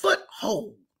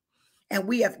foothold. And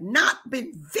we have not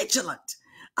been vigilant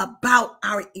about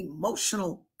our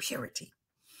emotional purity.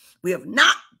 We have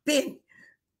not been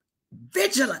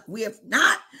vigilant. We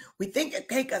think,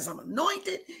 okay, because I'm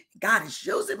anointed, God is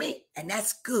using me, and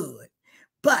that's good.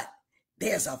 But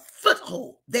there's a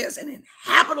foothold. There's an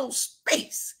inhabitable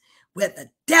space where the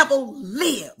devil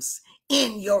lives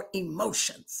in your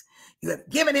emotions. You have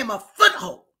given him a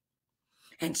foothold.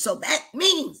 And so that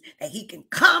means that he can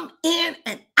come in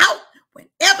and out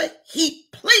whenever he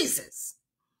pleases.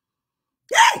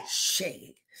 Hey,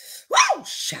 shade. Whoa,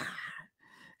 shine.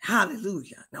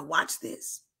 Hallelujah. Now watch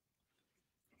this.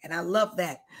 And I love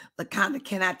that. LaConda,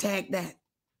 can I tag that?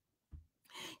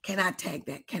 Can I tag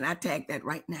that? Can I tag that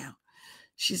right now?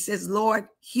 She says, Lord,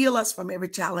 heal us from every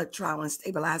childhood trauma and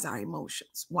stabilize our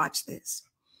emotions. Watch this.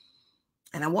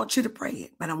 And I want you to pray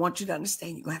it, but I want you to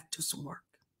understand you're going to have to do some work.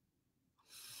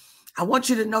 I want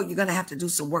you to know you're going to have to do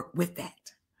some work with that.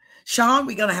 Sean,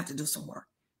 we're going to have to do some work.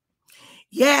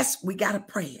 Yes, we got to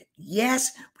pray it.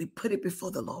 Yes, we put it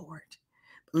before the Lord.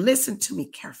 Listen to me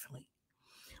carefully.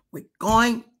 We're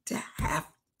going to have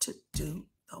to do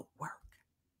the work.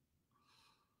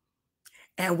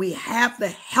 And we have the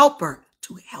helper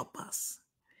to help us.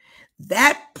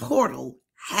 That portal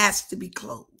has to be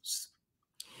closed.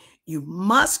 You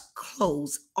must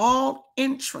close all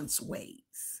entrance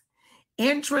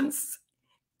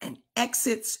and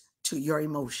exits to your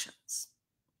emotions.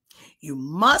 You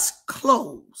must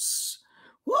close.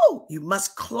 Whoa, you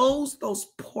must close those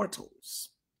portals.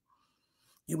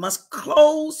 You must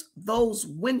close those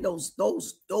windows,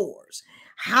 those doors.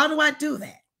 How do I do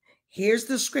that? Here's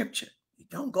the scripture. You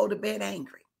don't go to bed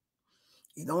angry.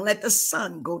 You don't let the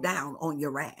sun go down on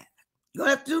your wrath. You don't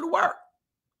have to do the work.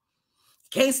 You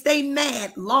can't stay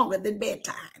mad longer than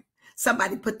bedtime.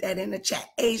 Somebody put that in the chat.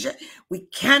 Asia, we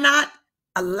cannot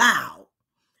allow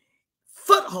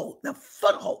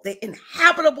the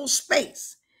inhabitable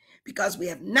space, because we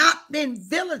have not been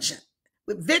vigilant.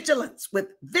 With vigilance.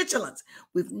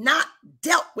 We've not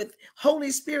dealt with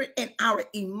Holy Spirit and our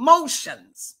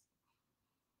emotions,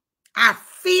 our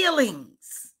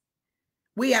feelings.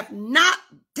 We have not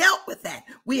dealt with that.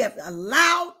 We have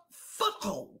allowed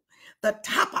foothold, the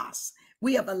tapas.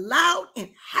 We have allowed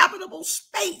inhabitable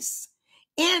space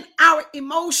in our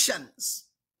emotions.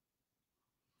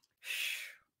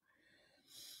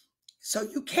 So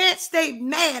you can't stay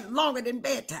mad longer than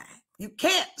bedtime. You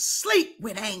can't sleep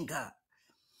with anger.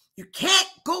 You can't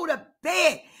go to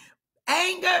bed.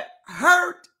 Anger,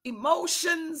 hurt,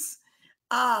 emotions,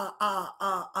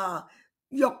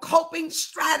 your coping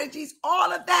strategies,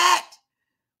 all of that.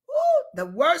 Woo, the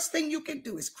worst thing you can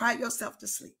do is cry yourself to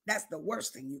sleep. That's the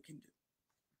worst thing you can do.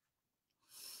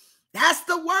 That's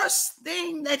the worst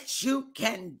thing that you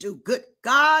can do. Good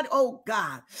God, oh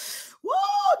God.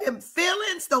 Woo, them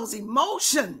feelings, those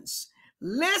emotions.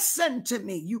 Listen to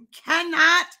me. You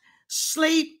cannot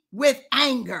sleep with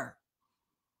anger.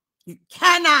 You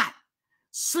cannot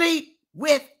sleep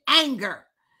with anger.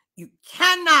 You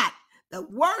cannot. The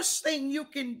worst thing you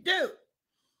can do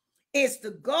is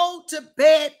to go to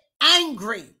bed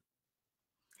angry.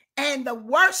 And the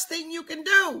worst thing you can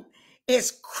do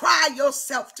is cry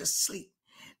yourself to sleep.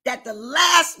 That the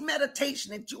last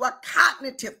meditation that you are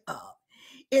cognitive of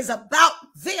is about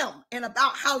them and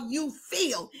about how you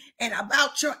feel and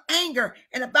about your anger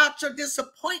and about your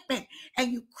disappointment.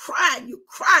 And you cry.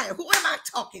 Who am I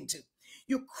talking to?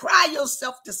 You cry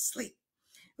yourself to sleep.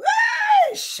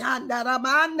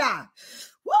 Shandaramanda.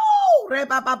 Woo!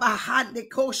 Rebababahande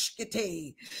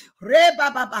koshkete.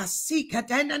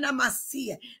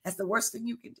 Rebababasikatananamasia. That's the worst thing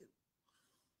you can do.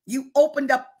 You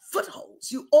opened up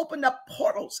footholds. You opened up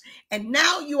portals. And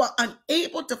now you are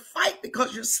unable to fight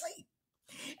because you're asleep.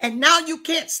 And now you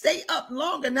can't stay up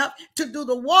long enough to do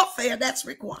the warfare that's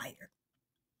required.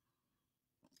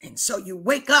 And so you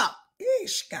wake up.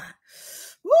 Ishka.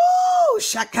 Woo,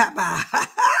 shakaba.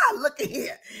 Look at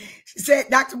here. She said,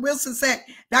 Dr. Wilson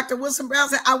Brown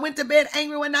said, I went to bed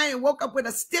angry one night and woke up with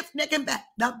a stiff neck and back.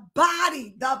 The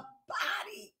body,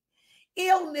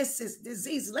 illnesses,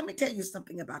 diseases. Let me tell you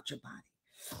something about your body.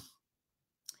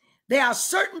 There are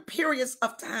certain periods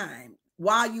of time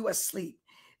while you are asleep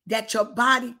that your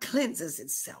body cleanses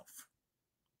itself.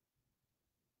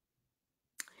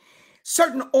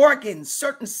 Certain organs,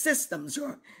 certain systems,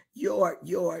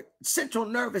 your central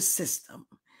nervous system,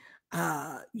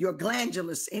 your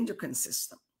glandular endocrine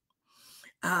system,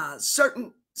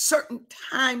 certain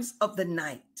times of the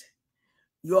night,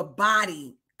 your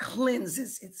body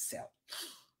cleanses itself.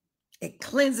 It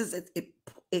cleanses it.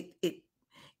 It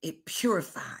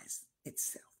purifies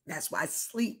itself. That's why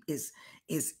sleep is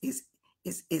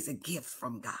a gift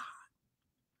from God.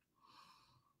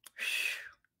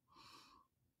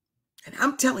 And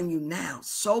I'm telling you now,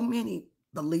 so many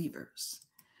believers,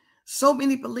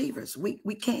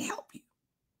 we can't help you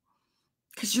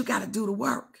because you got to do the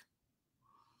work.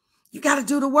 You got to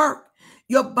do the work.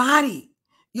 Your body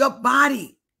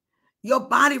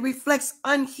reflects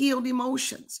unhealed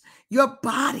emotions. Your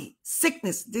body,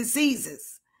 sickness,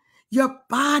 diseases, your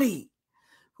body.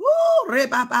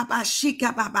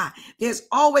 There's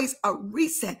always a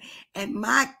reset. And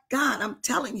my God, I'm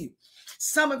telling you,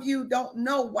 some of you don't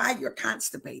know why you're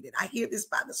constipated. I hear this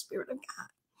by the Spirit of God.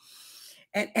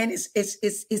 And it's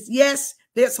yes,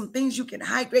 there's some things you can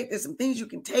hydrate, there's some things you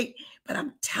can take, but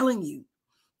I'm telling you,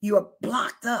 you are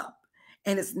blocked up.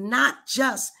 And it's not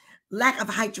just lack of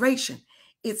hydration,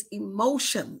 it's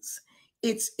emotions,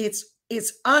 it's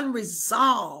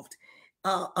unresolved.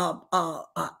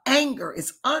 Anger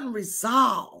is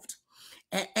unresolved.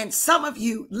 And some of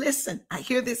you, listen, I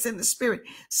hear this in the spirit.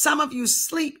 Some of you,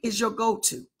 sleep is your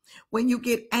go-to. When you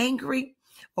get angry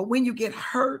or when you get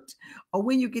hurt or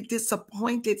when you get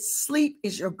disappointed, sleep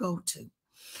is your go-to.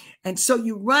 And so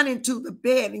you run into the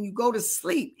bed and you go to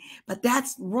sleep, but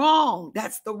that's wrong.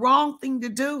 That's the wrong thing to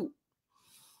do.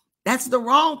 That's the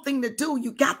wrong thing to do.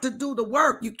 You got to do the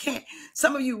work. You can't.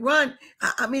 Some of you run,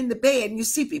 I'm in the bed, and you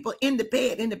see people in the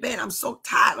bed. I'm so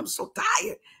tired.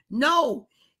 No,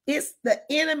 it's the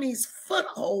enemy's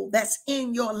foothold that's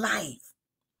in your life.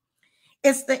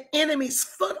 It's the enemy's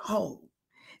foothold.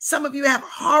 Some of you have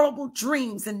horrible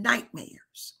dreams and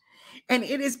nightmares. And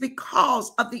it is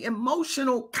because of the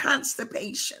emotional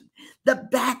constipation, the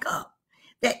backup,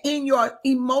 that in your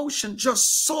emotions, your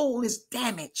soul is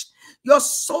damaged. Your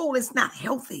soul is not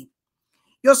healthy.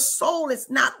 Your soul is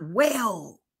not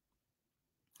well.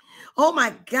 Oh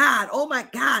my God, oh my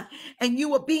God. And you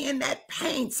will be in that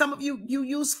pain. Some of you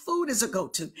use food as a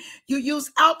go-to. You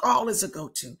use alcohol as a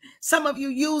go-to. Some of you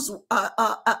use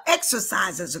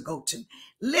exercise as a go-to.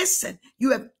 Listen,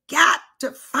 you have got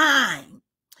to find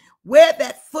where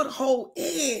that foothold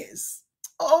is.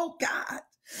 Oh God,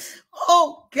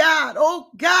 oh God,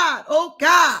 oh God, oh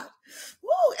God.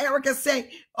 Woo, Erica say,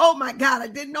 oh my God, I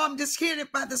didn't know. I'm just hearing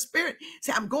it by the Spirit.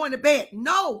 Say, I'm going to bed.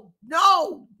 No,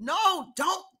 no, no,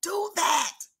 don't do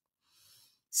that.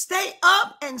 Stay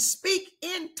up and speak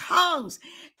in tongues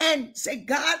and say,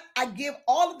 God, I give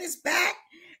all of this back.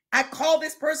 I call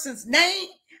this person's name.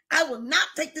 I will not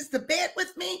take this to bed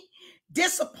with me.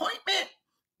 Disappointment,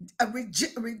 a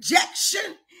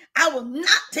rejection. I will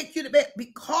not take you to bed,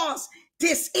 because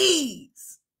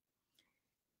dis-ease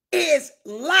is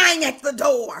lying at the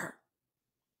door.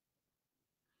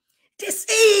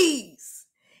 Dis-ease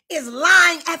is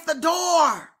lying at the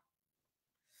door.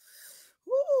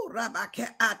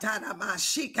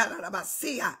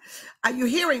 Are you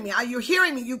hearing me? Are you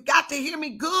hearing me? You've got to hear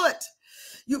me good.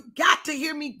 You've got to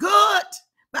hear me good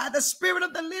by the Spirit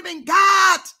of the living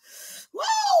God.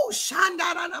 Whoa,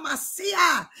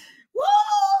 Shandaramasia.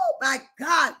 Whoa, my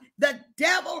God. The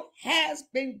devil has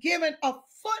been given a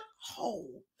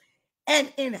foothold, an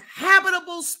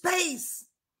inhabitable space,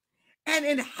 an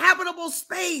inhabitable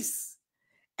space,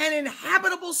 an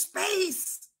inhabitable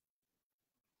space,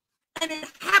 an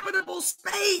inhabitable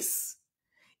space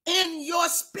in your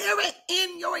spirit,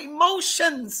 in your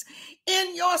emotions,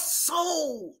 in your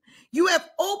soul. You have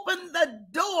opened the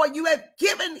door. You have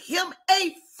given him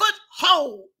a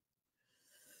foothold.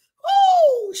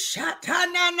 Oh,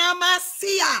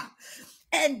 Shatananamasia.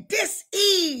 And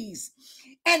dis-ease,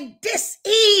 and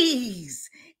dis-ease,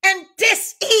 and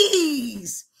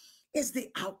dis-ease is the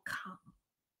outcome.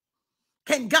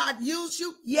 Can God use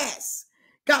you? Yes.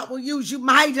 God will use you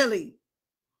mightily.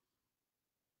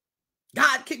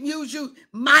 God can use you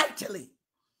mightily,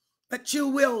 but you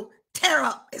will tear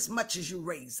up as much as you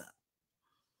raise up.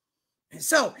 And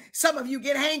so some of you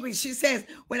get angry. She says,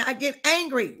 when I get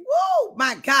angry, whoa,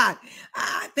 my God,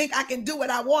 I think I can do what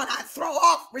I want. I throw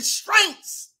off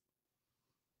restraints.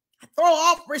 I throw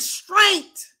off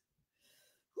restraint.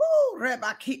 Woo,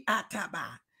 Rebaki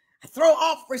Ataba. I throw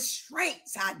off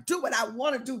restraints. I do what I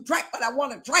want to do, drink what I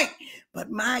want to drink. But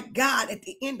my God, at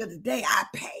the end of the day, I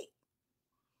pay.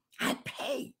 I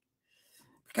pay.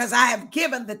 Because I have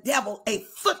given the devil a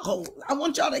foothold. I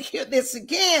want y'all to hear this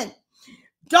again.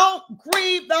 Don't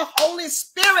grieve the Holy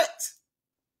Spirit.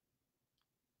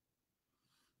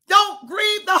 Don't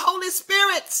grieve the Holy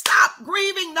Spirit. Stop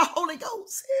grieving the Holy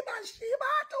Ghost.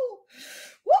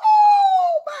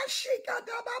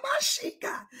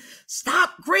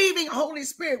 Stop grieving Holy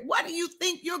Spirit. What do you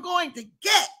think you're going to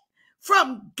get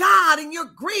from God and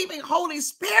you're grieving Holy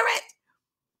Spirit?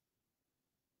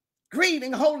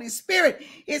 Grieving Holy Spirit.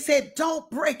 It said, don't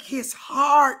break his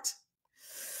heart.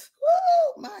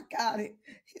 Oh my God,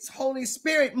 his Holy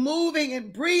Spirit moving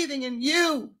and breathing in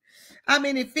you. I'm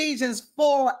in Ephesians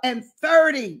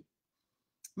 4:30.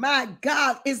 My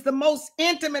God is the most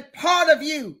intimate part of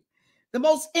you, the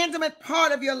most intimate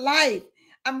part of your life.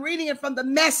 I'm reading it from the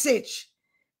Message,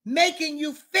 making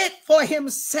you fit for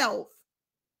himself.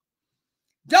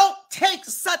 Don't take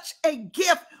such a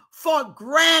gift for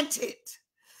granted.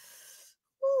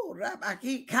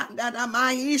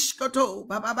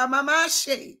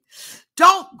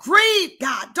 Don't grieve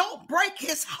God. Don't break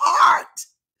his heart.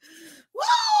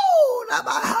 Whoa!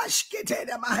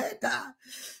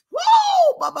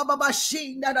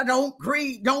 Don't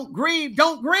grieve, don't grieve,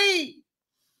 don't grieve.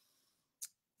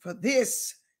 For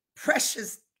this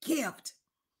precious gift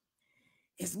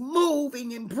is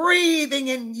moving and breathing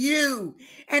in you.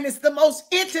 And it's the most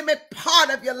intimate part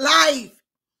of your life,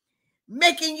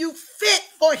 making you fit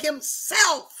for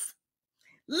himself.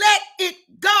 Let it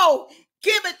go.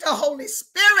 Give it to Holy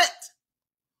Spirit.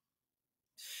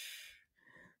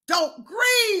 Don't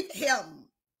grieve him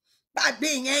by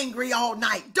being angry all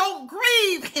night. Don't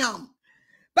grieve him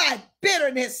by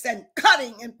bitterness and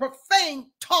cutting and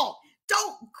profane talk.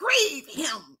 Don't grieve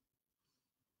him.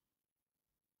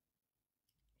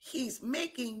 He's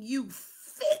making you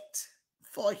fit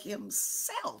for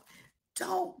himself.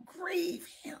 Don't grieve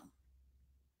him.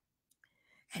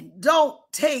 And don't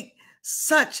take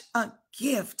such a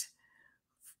gift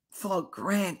for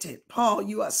granted. Paul,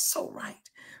 you are so right.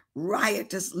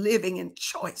 Riotous living and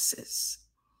choices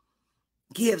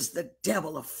gives the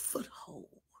devil a foothold.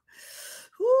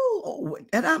 Ooh,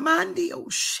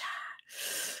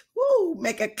 ooh,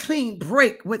 make a clean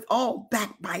break with all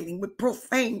backbiting, with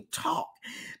profane talk.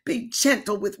 Be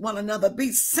gentle with one another.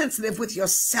 Be sensitive with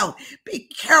yourself. Be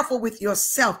careful with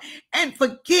yourself and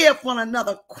forgive one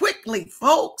another quickly,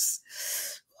 folks.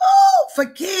 Oh,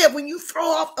 forgive when you throw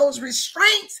off those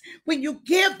restraints, when you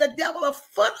give the devil a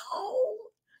foothold.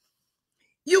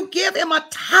 You give him a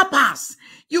tapas.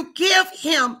 You give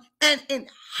him an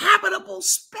inhabitable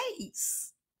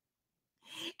space.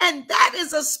 And that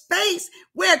is a space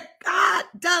where God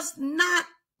does not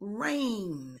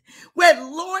reign, where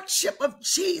lordship of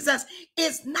Jesus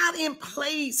is not in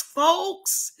place,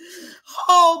 folks.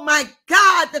 Oh my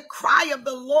God, the cry of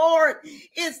the Lord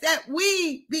is that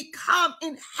we become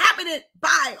inhabited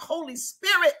by Holy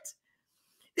Spirit,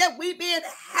 that we be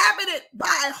inhabited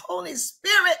by Holy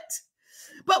Spirit.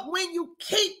 But when you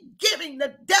keep giving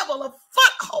the devil a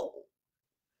foothold,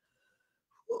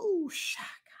 ooh, shaka.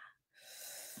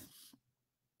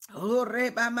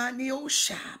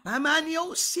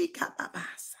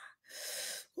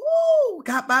 Ooh,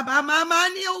 can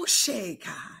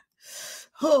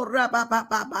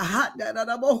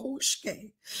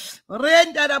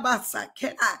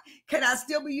I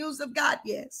still be used of God?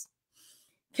 Yes.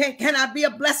 Can I be a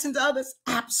blessing to others?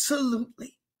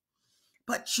 Absolutely.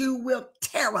 But you will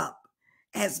tear up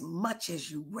as much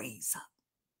as you raise up.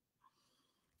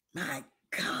 My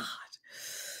God,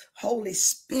 Holy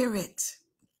Spirit,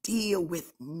 deal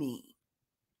with me.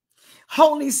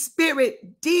 Holy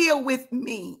Spirit, deal with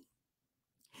me.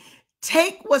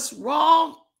 Take what's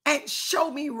wrong and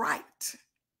show me right.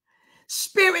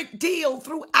 Spirit, deal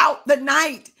throughout the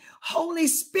night. Holy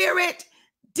Spirit,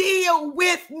 deal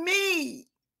with me.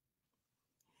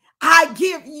 I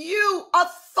give you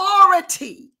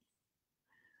authority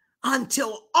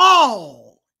until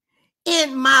all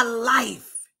in my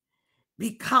life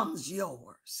becomes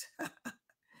yours.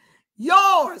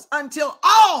 Yours until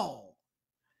all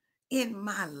in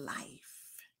my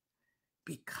life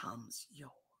becomes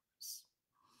yours.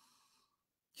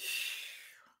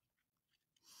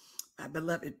 My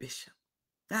beloved Bishop,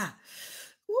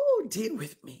 deal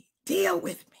with me. Deal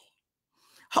with me.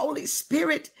 Holy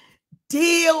Spirit,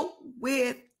 deal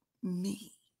with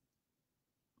me.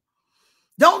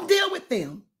 Don't deal with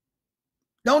them.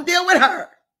 Don't deal with her.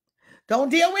 Don't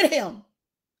deal with him.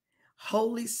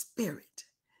 Holy Spirit,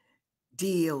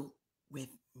 deal with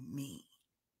me.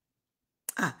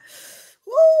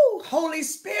 Holy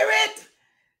Spirit,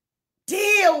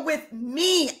 deal with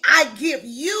me. I give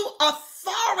you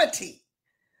authority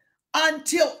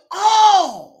until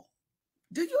all,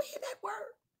 do you hear that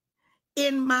word?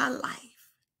 In my life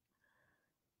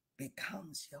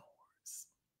becomes yours.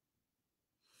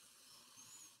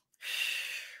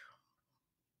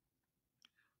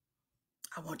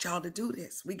 I want y'all to do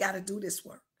this. We got to do this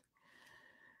work.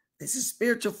 This is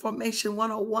Spiritual Formation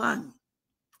 101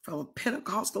 from a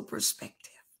Pentecostal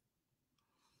perspective.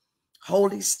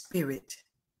 Holy Spirit,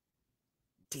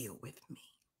 deal with me.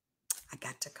 I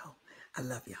got to go. I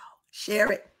love y'all.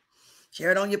 Share it.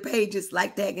 Share it on your pages.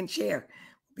 Like, tag, and share.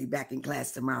 We'll be back in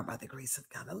class tomorrow by the grace of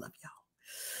God. I love y'all.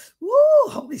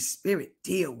 Woo! Holy Spirit,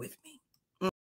 deal with me.